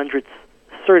 44 100ths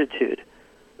certitude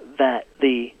that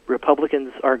the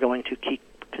Republicans are going to keep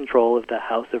control of the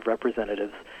House of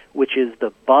Representatives, which is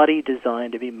the body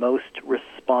designed to be most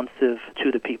responsive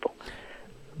to the people.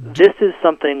 This is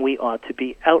something we ought to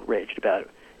be outraged about.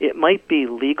 It might be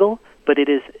legal, but it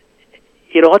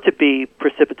ought to be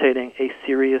precipitating a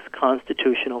serious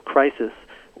constitutional crisis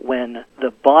when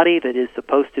the body that is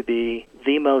supposed to be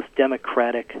the most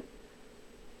democratic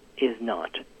is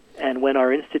not. And when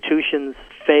our institutions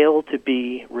fail to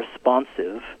be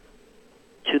responsive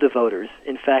to the voters,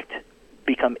 in fact,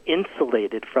 become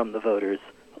insulated from the voters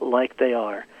like they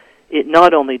are, it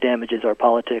not only damages our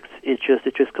politics, it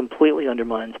just completely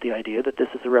undermines the idea that this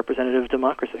is a representative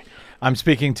democracy. I'm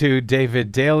speaking to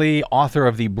David Daley, author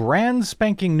of the brand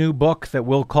spanking new book that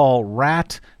we'll call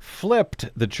Rat Flipped,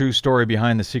 the true story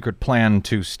behind the secret plan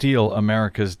to steal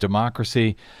America's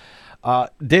democracy.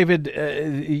 David,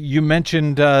 you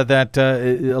mentioned that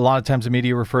a lot of times the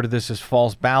media refer to this as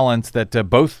false balance, that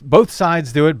both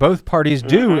sides do it. Both parties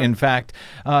do, in fact,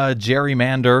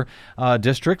 gerrymander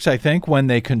districts, I think, when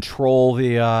they control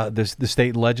the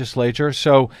state legislature.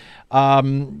 So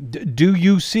do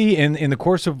you see in the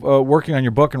course of working on your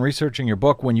book and researching your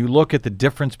book, when you look at the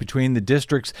difference between the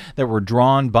districts that were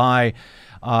drawn by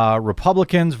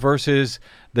Republicans versus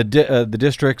the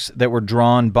districts that were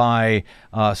drawn by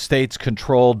states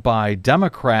controlled by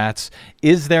Democrats,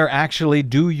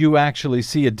 do you actually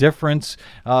see a difference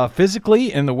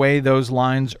physically in the way those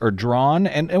lines are drawn?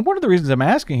 And one of the reasons I'm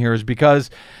asking here is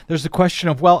because there's the question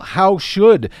of, well, how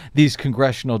should these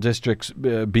congressional districts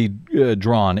be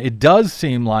drawn? It does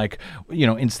seem like,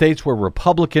 in states where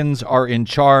Republicans are in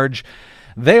charge,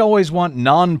 they always want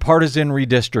nonpartisan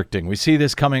redistricting. We see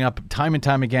this coming up time and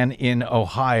time again in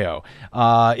Ohio.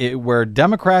 Where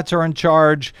Democrats are in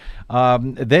charge,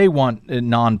 they want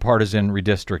nonpartisan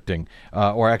redistricting.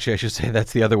 Or actually, I should say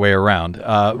that's the other way around.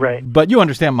 Right. But you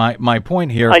understand my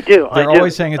point here. I do. They're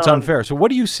always saying it's unfair. So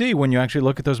what do you see when you actually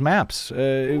look at those maps?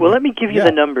 Well, let me give you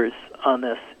the numbers on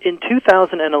this. In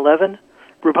 2011,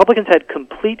 Republicans had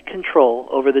complete control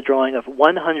over the drawing of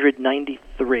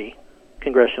 193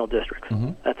 congressional districts.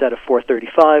 That's out of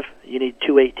 435. You need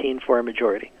 218 for a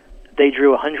majority. They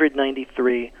drew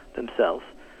 193 themselves.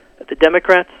 The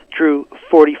Democrats drew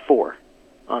 44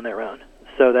 on their own.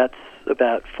 So that's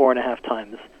about 4.5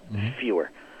 times fewer.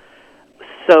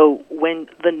 So when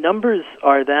the numbers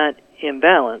are that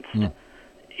imbalanced,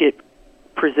 it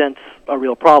presents a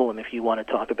real problem if you want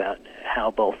to talk about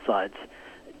how both sides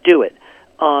do it.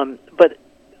 But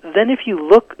then if you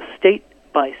look state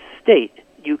by state,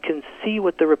 you can see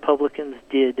what the Republicans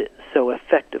did so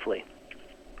effectively.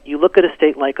 You look at a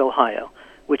state like Ohio,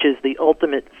 which is the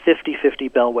ultimate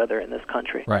 50-50 bellwether in this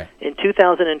country. Right. In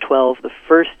 2012, the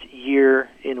first year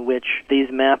in which these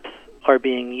maps are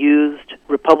being used,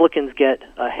 Republicans get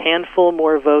a handful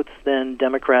more votes than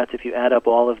Democrats if you add up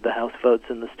all of the House votes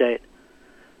in the state.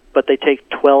 But they take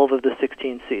 12 of the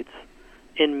 16 seats.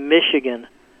 In Michigan,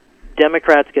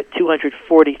 Democrats get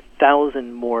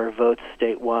 240,000 more votes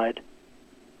statewide.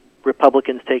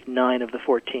 Republicans take 9 of the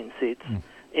 14 seats.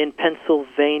 In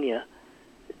Pennsylvania,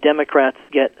 Democrats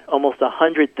get almost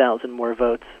 100,000 more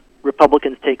votes.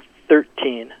 Republicans take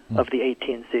 13 of the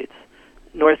 18 seats.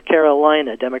 North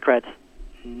Carolina, Democrats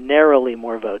narrowly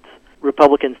more votes.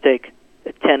 Republicans take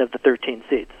 10 of the 13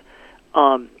 seats.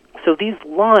 So these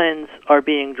lines are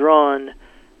being drawn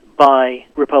by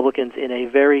Republicans in a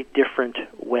very different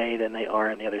way than they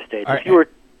are in the other states. If you were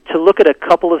to look at a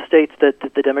couple of states that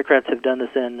the Democrats have done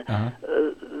this in,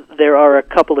 there are a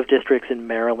couple of districts in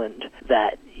Maryland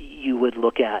that you would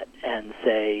look at and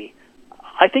say,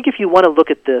 I think if you want to look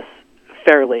at this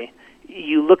fairly,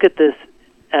 you look at this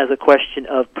as a question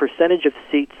of percentage of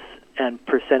seats and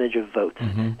percentage of votes.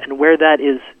 And where that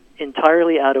is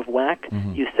entirely out of whack,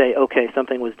 you say, okay,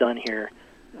 something was done here,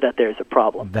 that there's a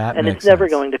problem. And it's never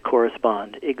going to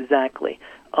correspond exactly.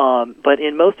 But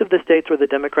in most of the states where the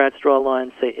Democrats draw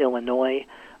lines, say Illinois,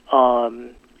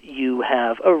 you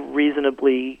have a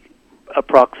reasonably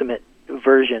approximate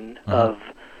version of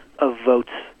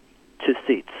votes to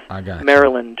seats.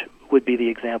 Maryland would be the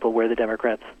example where the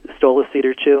Democrats stole a seat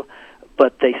or two,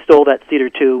 but they stole that seat or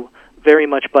two very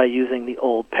much by using the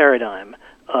old paradigm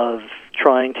of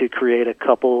trying to create a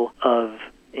couple of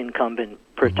incumbent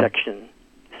protection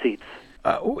seats.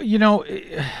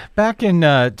 Back in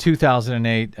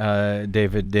 2008,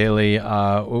 David Daley,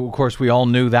 of course, we all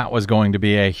knew that was going to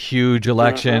be a huge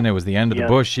election. Mm-hmm. It was the end of the Yeah.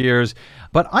 Bush years.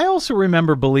 But I also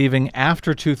remember believing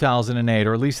after 2008,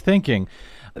 or at least thinking,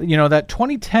 that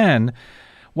 2010,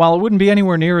 while it wouldn't be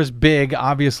anywhere near as big,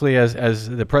 obviously, as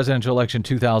the presidential election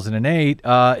 2008,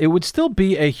 it would still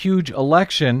be a huge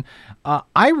election.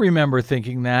 I remember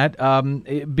thinking that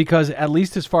because at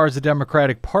least as far as the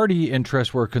Democratic Party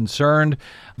interests were concerned,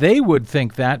 they would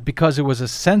think that because it was a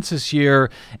census year.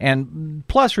 And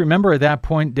plus, remember at that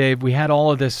point, Dave, we had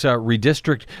all of this we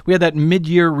had that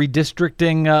mid-year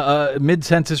redistricting,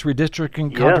 mid-census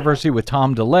redistricting controversy with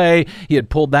Tom DeLay. He had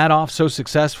pulled that off so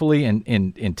successfully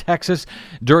in Texas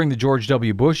during the George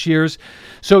W. Bush years.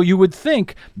 So you would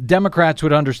think Democrats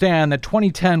would understand that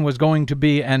 2010 was going to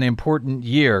be an important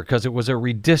year because it was a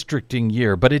redistricting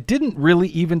year, but it didn't really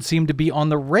even seem to be on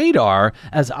the radar,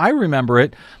 as I remember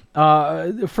it,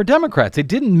 for Democrats. They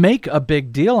didn't make a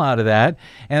big deal out of that.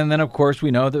 And then, of course,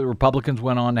 we know that the Republicans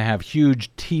went on to have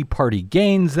huge Tea Party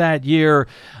gains that year.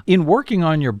 In working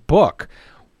on your book,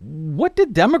 what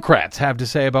did Democrats have to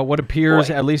say about what appears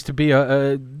at least to be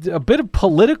a bit of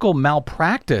political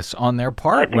malpractice on their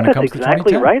part when it comes to 2010? That's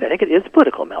exactly right. I think it is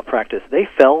political malpractice. They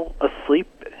fell asleep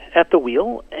at the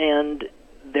wheel, and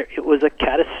it was a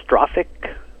catastrophic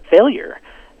failure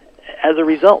as a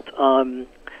result.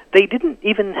 They didn't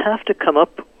even have to come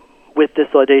up with this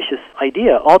audacious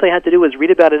idea. All they had to do was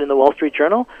read about it in the Wall Street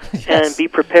Journal and be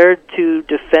prepared to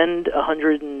defend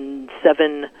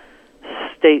 107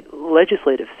 state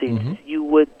legislative seats. Mm-hmm. You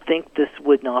would think this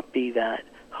would not be that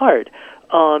hard.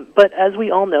 But as we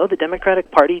all know, the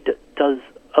Democratic Party does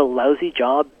a lousy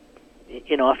job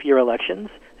in off-year elections.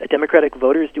 Democratic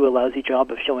voters do a lousy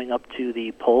job of showing up to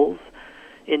the polls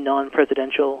in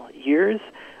non-presidential years.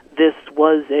 This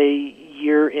was a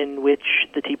year in which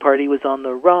the Tea Party was on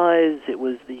the rise. It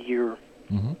was the year,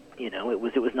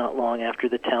 it was not long after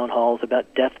the town halls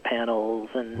about death panels,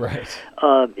 and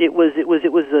it was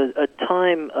a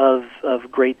time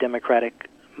of great Democratic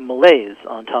malaise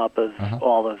on top of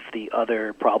all of the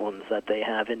other problems that they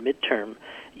have in midterm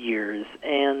years,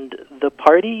 and the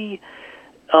party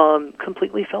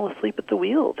completely fell asleep at the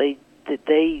wheel. They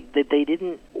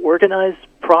didn't organize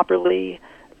properly,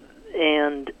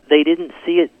 and they didn't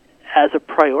see it as a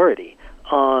priority.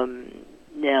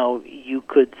 Now, you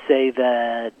could say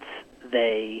that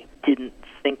they didn't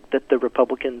think that the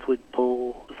Republicans would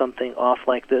pull something off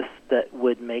like this that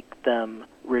would make them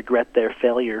regret their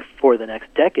failure for the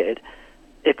next decade,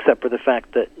 except for the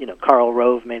fact that Karl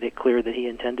Rove made it clear that he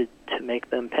intended to make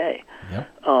them pay. Yep.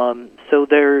 So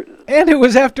they're and it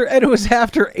was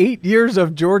after 8 years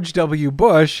of George W.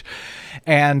 Bush,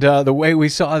 and the way we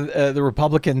saw the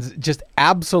Republicans just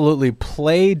absolutely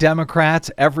play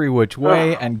Democrats every which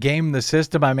way and game the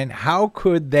system. I mean, how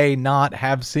could they not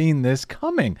have seen this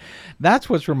coming? That's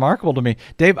what's remarkable to me.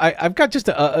 Dave, I've got just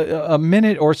a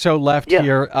minute or so left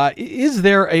here. Is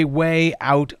there a way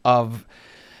out of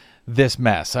this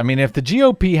mess? I mean, if the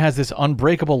GOP has this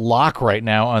unbreakable lock right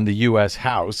now on the U.S.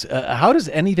 House, how does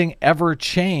anything ever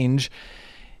change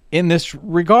in this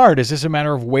regard? Is this a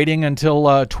matter of waiting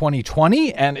until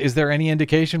 2020? And is there any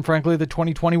indication, frankly, that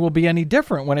 2020 will be any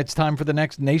different when it's time for the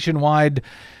next nationwide,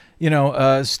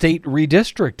 state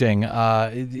redistricting?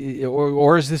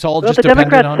 Or is this all just dependent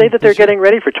on... The Democrats say that they're getting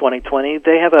ready for 2020.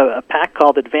 They have a PAC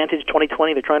called Advantage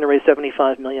 2020. They're trying to raise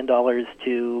 $75 million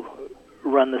to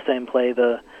run the same play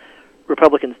the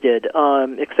Republicans did,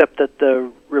 except that the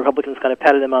Republicans kind of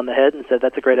patted them on the head and said,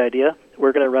 that's a great idea.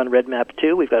 We're going to run Red Map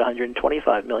 2. We've got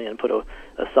 $125 million put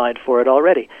aside for it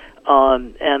already.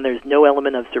 And there's no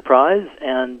element of surprise.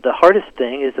 And the hardest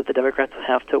thing is that the Democrats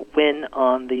have to win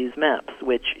on these maps,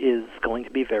 which is going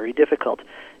to be very difficult.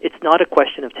 It's not a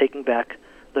question of taking back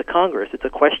the Congress. It's a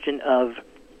question of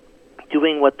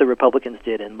doing what the Republicans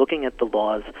did and looking at the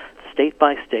laws state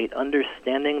by state,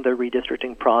 understanding the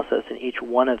redistricting process in each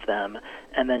one of them,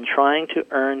 and then trying to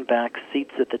earn back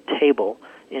seats at the table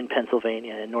in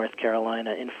Pennsylvania, in North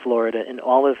Carolina, in Florida, in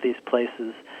all of these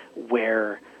places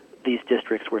where these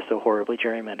districts were so horribly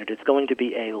gerrymandered. It's going to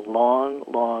be a long,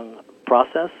 long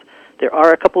process. There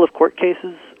are a couple of court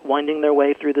cases winding their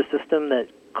way through the system that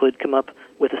could come up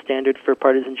with a standard for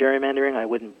partisan gerrymandering. I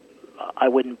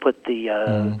wouldn't put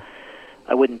the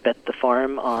I wouldn't bet the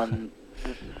farm on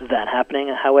that happening.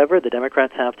 However, the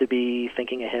Democrats have to be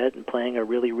thinking ahead and playing a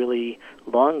really, really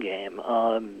long game.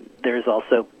 There's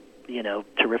also,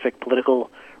 terrific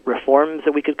political reforms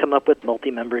that we could come up with,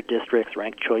 multi-member districts,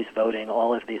 ranked choice voting,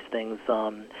 all of these things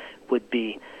would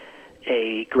be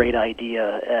a great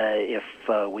idea if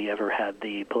we ever had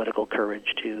the political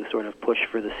courage to sort of push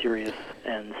for the serious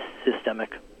and systemic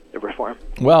reform.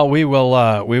 Well, we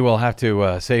will have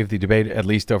to save the debate at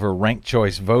least over ranked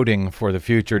choice voting for the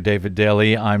future, David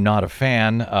Daley. I'm not a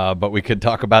fan, but we could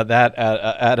talk about that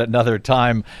at another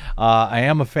time. I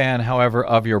am a fan, however,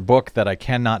 of your book that I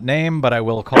cannot name, but I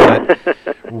will call it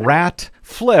Rat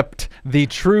Flipped, the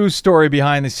true story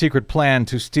behind the secret plan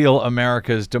to steal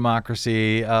America's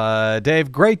democracy.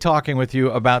 Dave, great talking with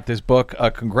you about this book.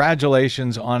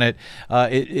 Congratulations on it.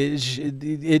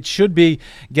 It should be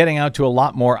getting out to a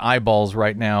lot more eyeballs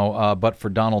right now, but for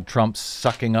Donald Trump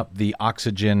sucking up the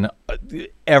oxygen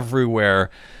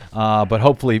everywhere. But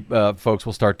hopefully folks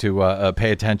will start to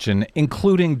pay attention,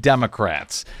 including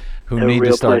Democrats, who need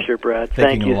to start pleasure, Brad. thinking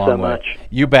Thank you a long so way. much.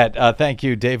 You bet. Thank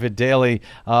you, David Daley,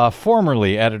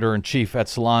 formerly editor-in-chief at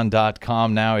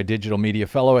Salon.com, now a digital media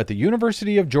fellow at the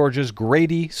University of Georgia's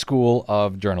Grady School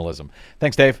of Journalism.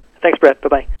 Thanks, Dave. Thanks, Brad.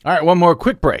 Bye-bye. All right, one more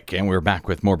quick break, and we're back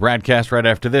with more BradCast right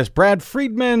after this. Brad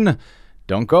Friedman,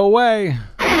 don't go away.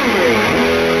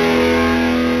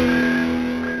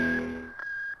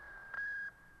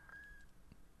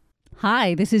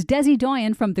 Hi, this is Desi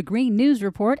Doyen from the Green News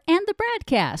Report and the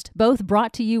BradCast, both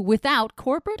brought to you without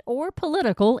corporate or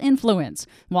political influence.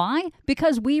 Why?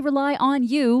 Because we rely on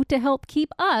you to help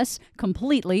keep us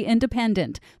completely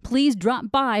independent. Please drop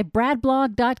by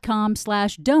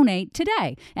bradblog.com/donate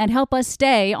today and help us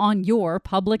stay on your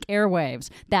public airwaves.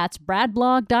 That's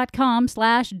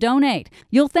bradblog.com/donate.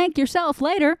 You'll thank yourself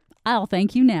later. I'll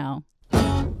thank you now.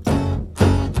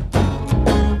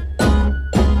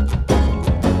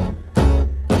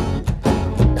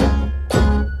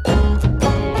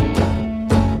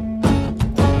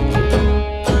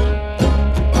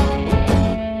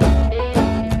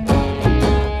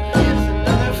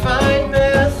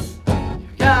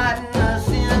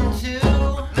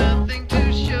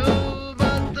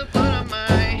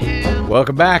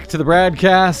 Welcome back to the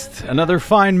BradCast. Another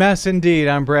fine mess indeed.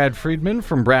 I'm Brad Friedman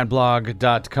from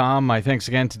bradblog.com. My thanks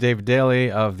again to David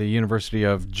Daley of the University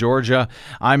of Georgia.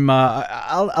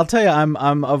 I'll tell you,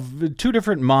 I'm of two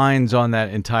different minds on that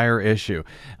entire issue.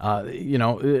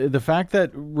 The fact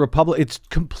that it's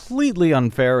completely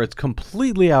unfair. It's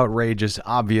completely outrageous,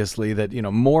 obviously, that,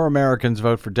 more Americans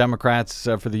vote for Democrats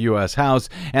for the U.S. House,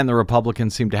 and the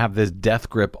Republicans seem to have this death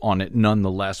grip on it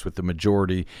nonetheless with the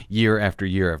majority year after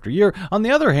year after year. On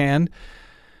the other hand,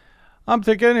 I'm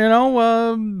thinking,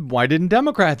 why didn't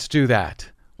Democrats do that?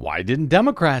 Why didn't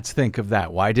Democrats think of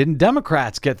that? Why didn't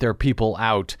Democrats get their people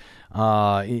out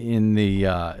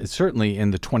certainly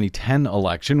in the 2010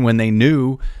 election, when they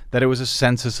knew that it was a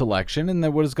census election and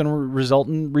that was going to result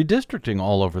in redistricting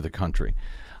all over the country?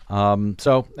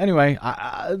 So anyway,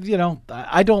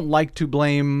 I don't like to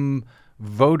blame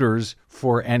voters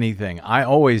for anything. I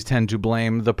always tend to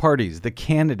blame the parties, the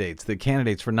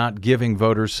candidates for not giving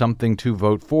voters something to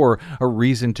vote for, a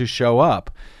reason to show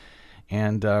up.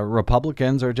 And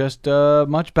Republicans are just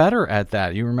much better at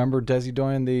that. You remember, Desi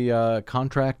Doyen, the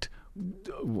contract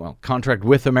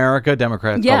with America.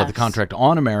 Democrats call it the contract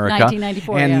on America.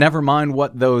 1994, and never mind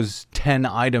what those 10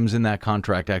 items in that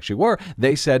contract actually were.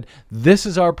 They said, this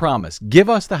is our promise. Give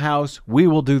us the House. We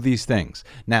will do these things.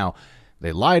 Now,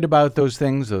 they lied about those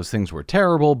things. Those things were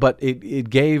terrible, but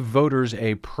it gave voters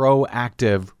a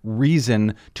proactive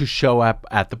reason to show up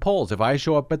at the polls. If I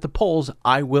show up at the polls,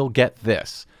 I will get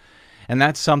this. And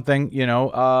that's something,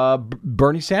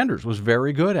 Bernie Sanders was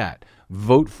very good at.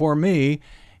 Vote for me,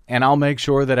 and I'll make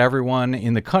sure that everyone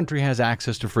in the country has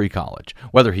access to free college.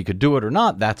 Whether he could do it or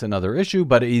not, that's another issue,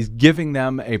 but he's giving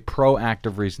them a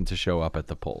proactive reason to show up at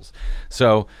the polls.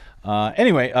 So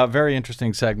anyway, a very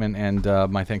interesting segment, and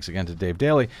my thanks again to Dave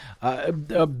Daley.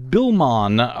 Bill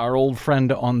Mon, our old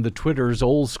friend on the Twitter's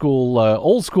old school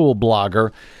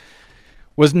blogger,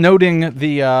 was noting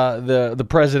the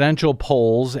presidential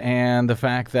polls and the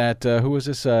fact that who was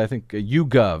this? I think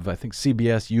YouGov. I think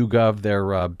CBS YouGov,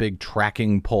 their big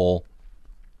tracking poll,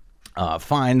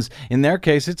 finds in their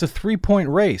case it's a 3-point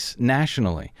race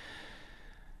nationally.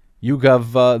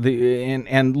 YouGov,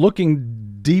 and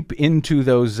looking deep into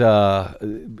those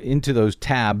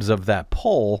tabs of that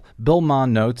poll, Bill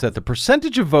Mon notes that the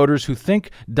percentage of voters who think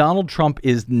Donald Trump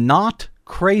is not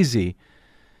crazy,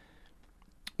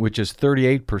 which is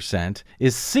 38%,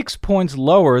 is 6 points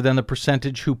lower than the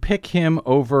percentage who pick him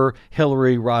over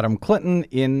Hillary Rodham Clinton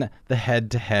in the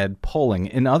head-to-head polling.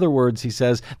 In other words, he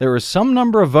says there is some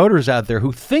number of voters out there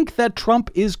who think that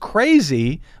Trump is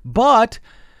crazy, but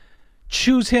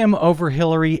choose him over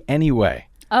Hillary anyway.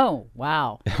 Oh,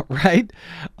 wow. Right?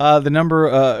 The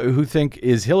number who think,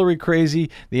 is Hillary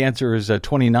crazy? The answer is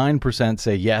 29%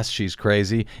 say yes, she's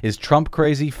crazy. Is Trump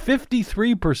crazy?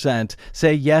 53%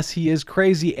 say yes, he is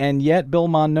crazy. And yet, Bill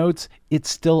Maher notes, it's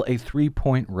still a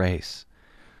 3-point race.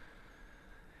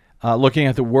 Looking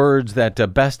at the words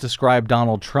that best describe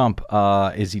Donald Trump,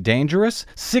 is he dangerous?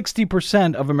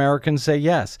 60% of Americans say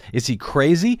yes. Is he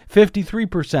crazy?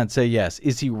 53% say yes.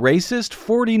 Is he racist?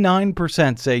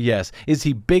 49% say yes. Is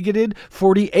he bigoted?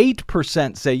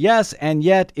 48% say yes. And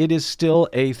yet it is still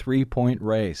a 3-point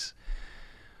race.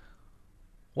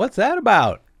 What's that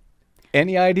about?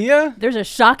 Any idea? There's a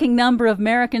shocking number of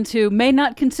Americans who may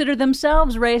not consider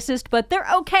themselves racist, but they're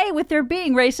okay with there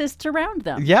being racists around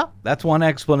them. Yeah, that's one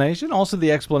explanation. Also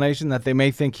the explanation that they may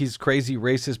think he's crazy,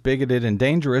 racist, bigoted, and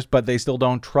dangerous, but they still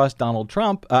don't trust Donald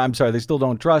Trump. They still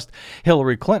don't trust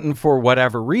Hillary Clinton for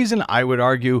whatever reason. I would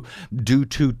argue due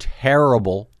to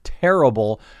terrible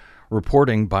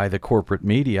reporting by the corporate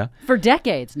media. For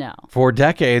decades now. For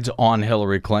decades on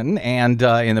Hillary Clinton, and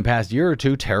in the past year or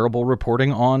two, terrible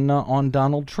reporting on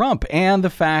Donald Trump. And the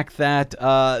fact that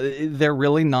they're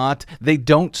really not, they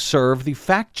don't serve the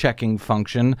fact-checking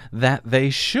function that they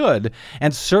should,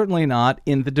 and certainly not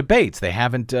in the debates. They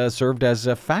haven't served as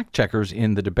fact-checkers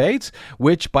in the debates,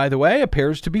 which, by the way,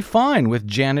 appears to be fine with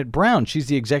Janet Brown. She's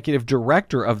the executive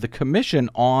director of the Commission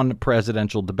on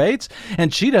Presidential Debates,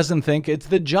 and she doesn't think it's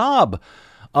the job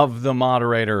of the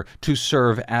moderator to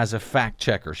serve as a fact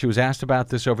checker. She was asked about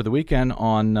this over the weekend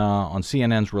on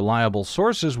CNN's Reliable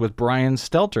Sources with Brian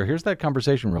Stelter. Here's that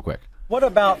conversation real quick. What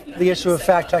about the issue of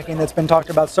fact checking that's been talked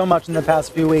about so much in the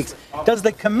past few weeks? Does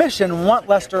the commission want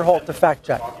Lester Holt to fact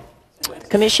check? The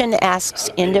commission asks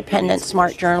independent,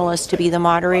 smart journalists to be the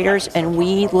moderators, and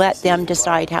we let them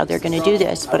decide how they're going to do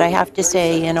this. But I have to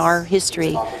say, in our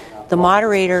history, the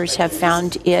moderators have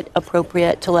found it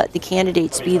appropriate to let the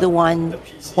candidates be the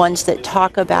ones that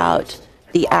talk about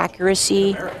the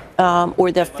accuracy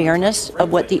or the fairness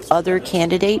of what the other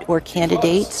candidate or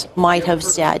candidates might have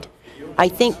said. I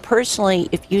think personally,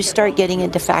 if you start getting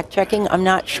into fact-checking, I'm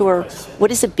not sure what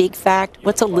is a big fact,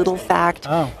 what's a little fact.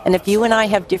 Oh. And if you and I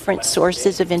have different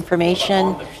sources of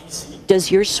information, does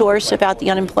your source about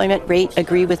the unemployment rate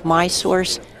agree with my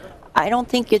source? I don't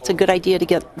think it's a good idea to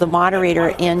get the moderator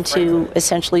into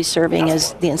essentially serving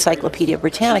as the Encyclopedia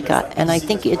Britannica. And I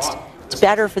think it's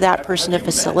better for that person to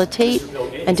facilitate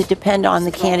and to depend on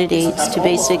the candidates to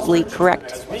basically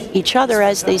correct each other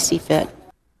as they see fit.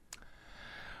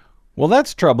 Well,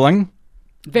 that's troubling.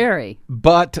 Very.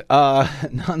 But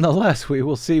nonetheless, we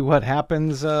will see what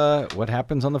happens on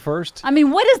the first. I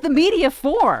mean, what is the media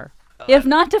for, if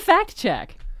not to fact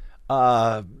check?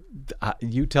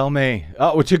 You tell me.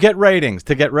 Oh, to get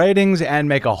ratings and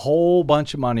make a whole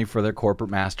bunch of money for their corporate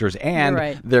masters. And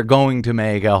right. They're going to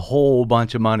make a whole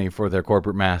bunch of money for their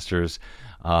corporate masters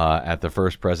at the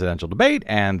first presidential debate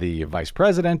and the vice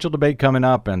presidential debate coming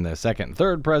up and the second and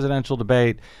third presidential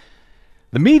debate.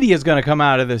 The media is going to come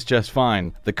out of this just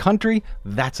fine. The country,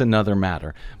 that's another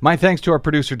matter. My thanks to our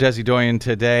producer, Desi Doyen,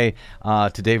 today,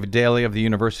 to David Daley of the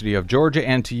University of Georgia,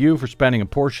 and to you for spending a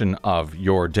portion of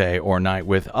your day or night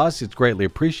with us. It's greatly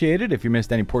appreciated. If you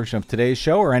missed any portion of today's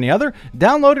show or any other,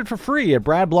 download it for free at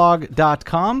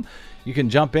bradblog.com. You can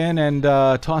jump in and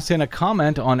toss in a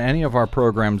comment on any of our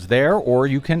programs there, or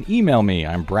you can email me.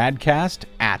 I'm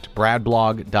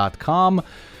bradcast@bradblog.com.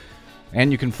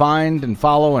 And you can find and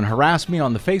follow and harass me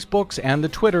on the Facebooks and the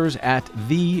Twitters at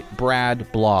The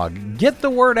Brad Blog. Get the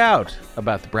word out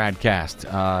about the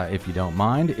BradCast, if you don't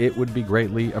mind. It would be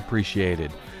greatly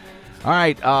appreciated. All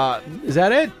right, is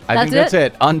that it? I think that's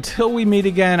it. Until we meet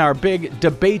again, our big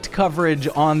debate coverage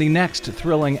on the next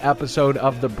thrilling episode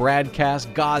of the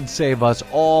BradCast. God save us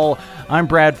all. I'm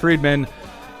Brad Friedman.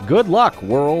 Good luck,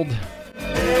 world.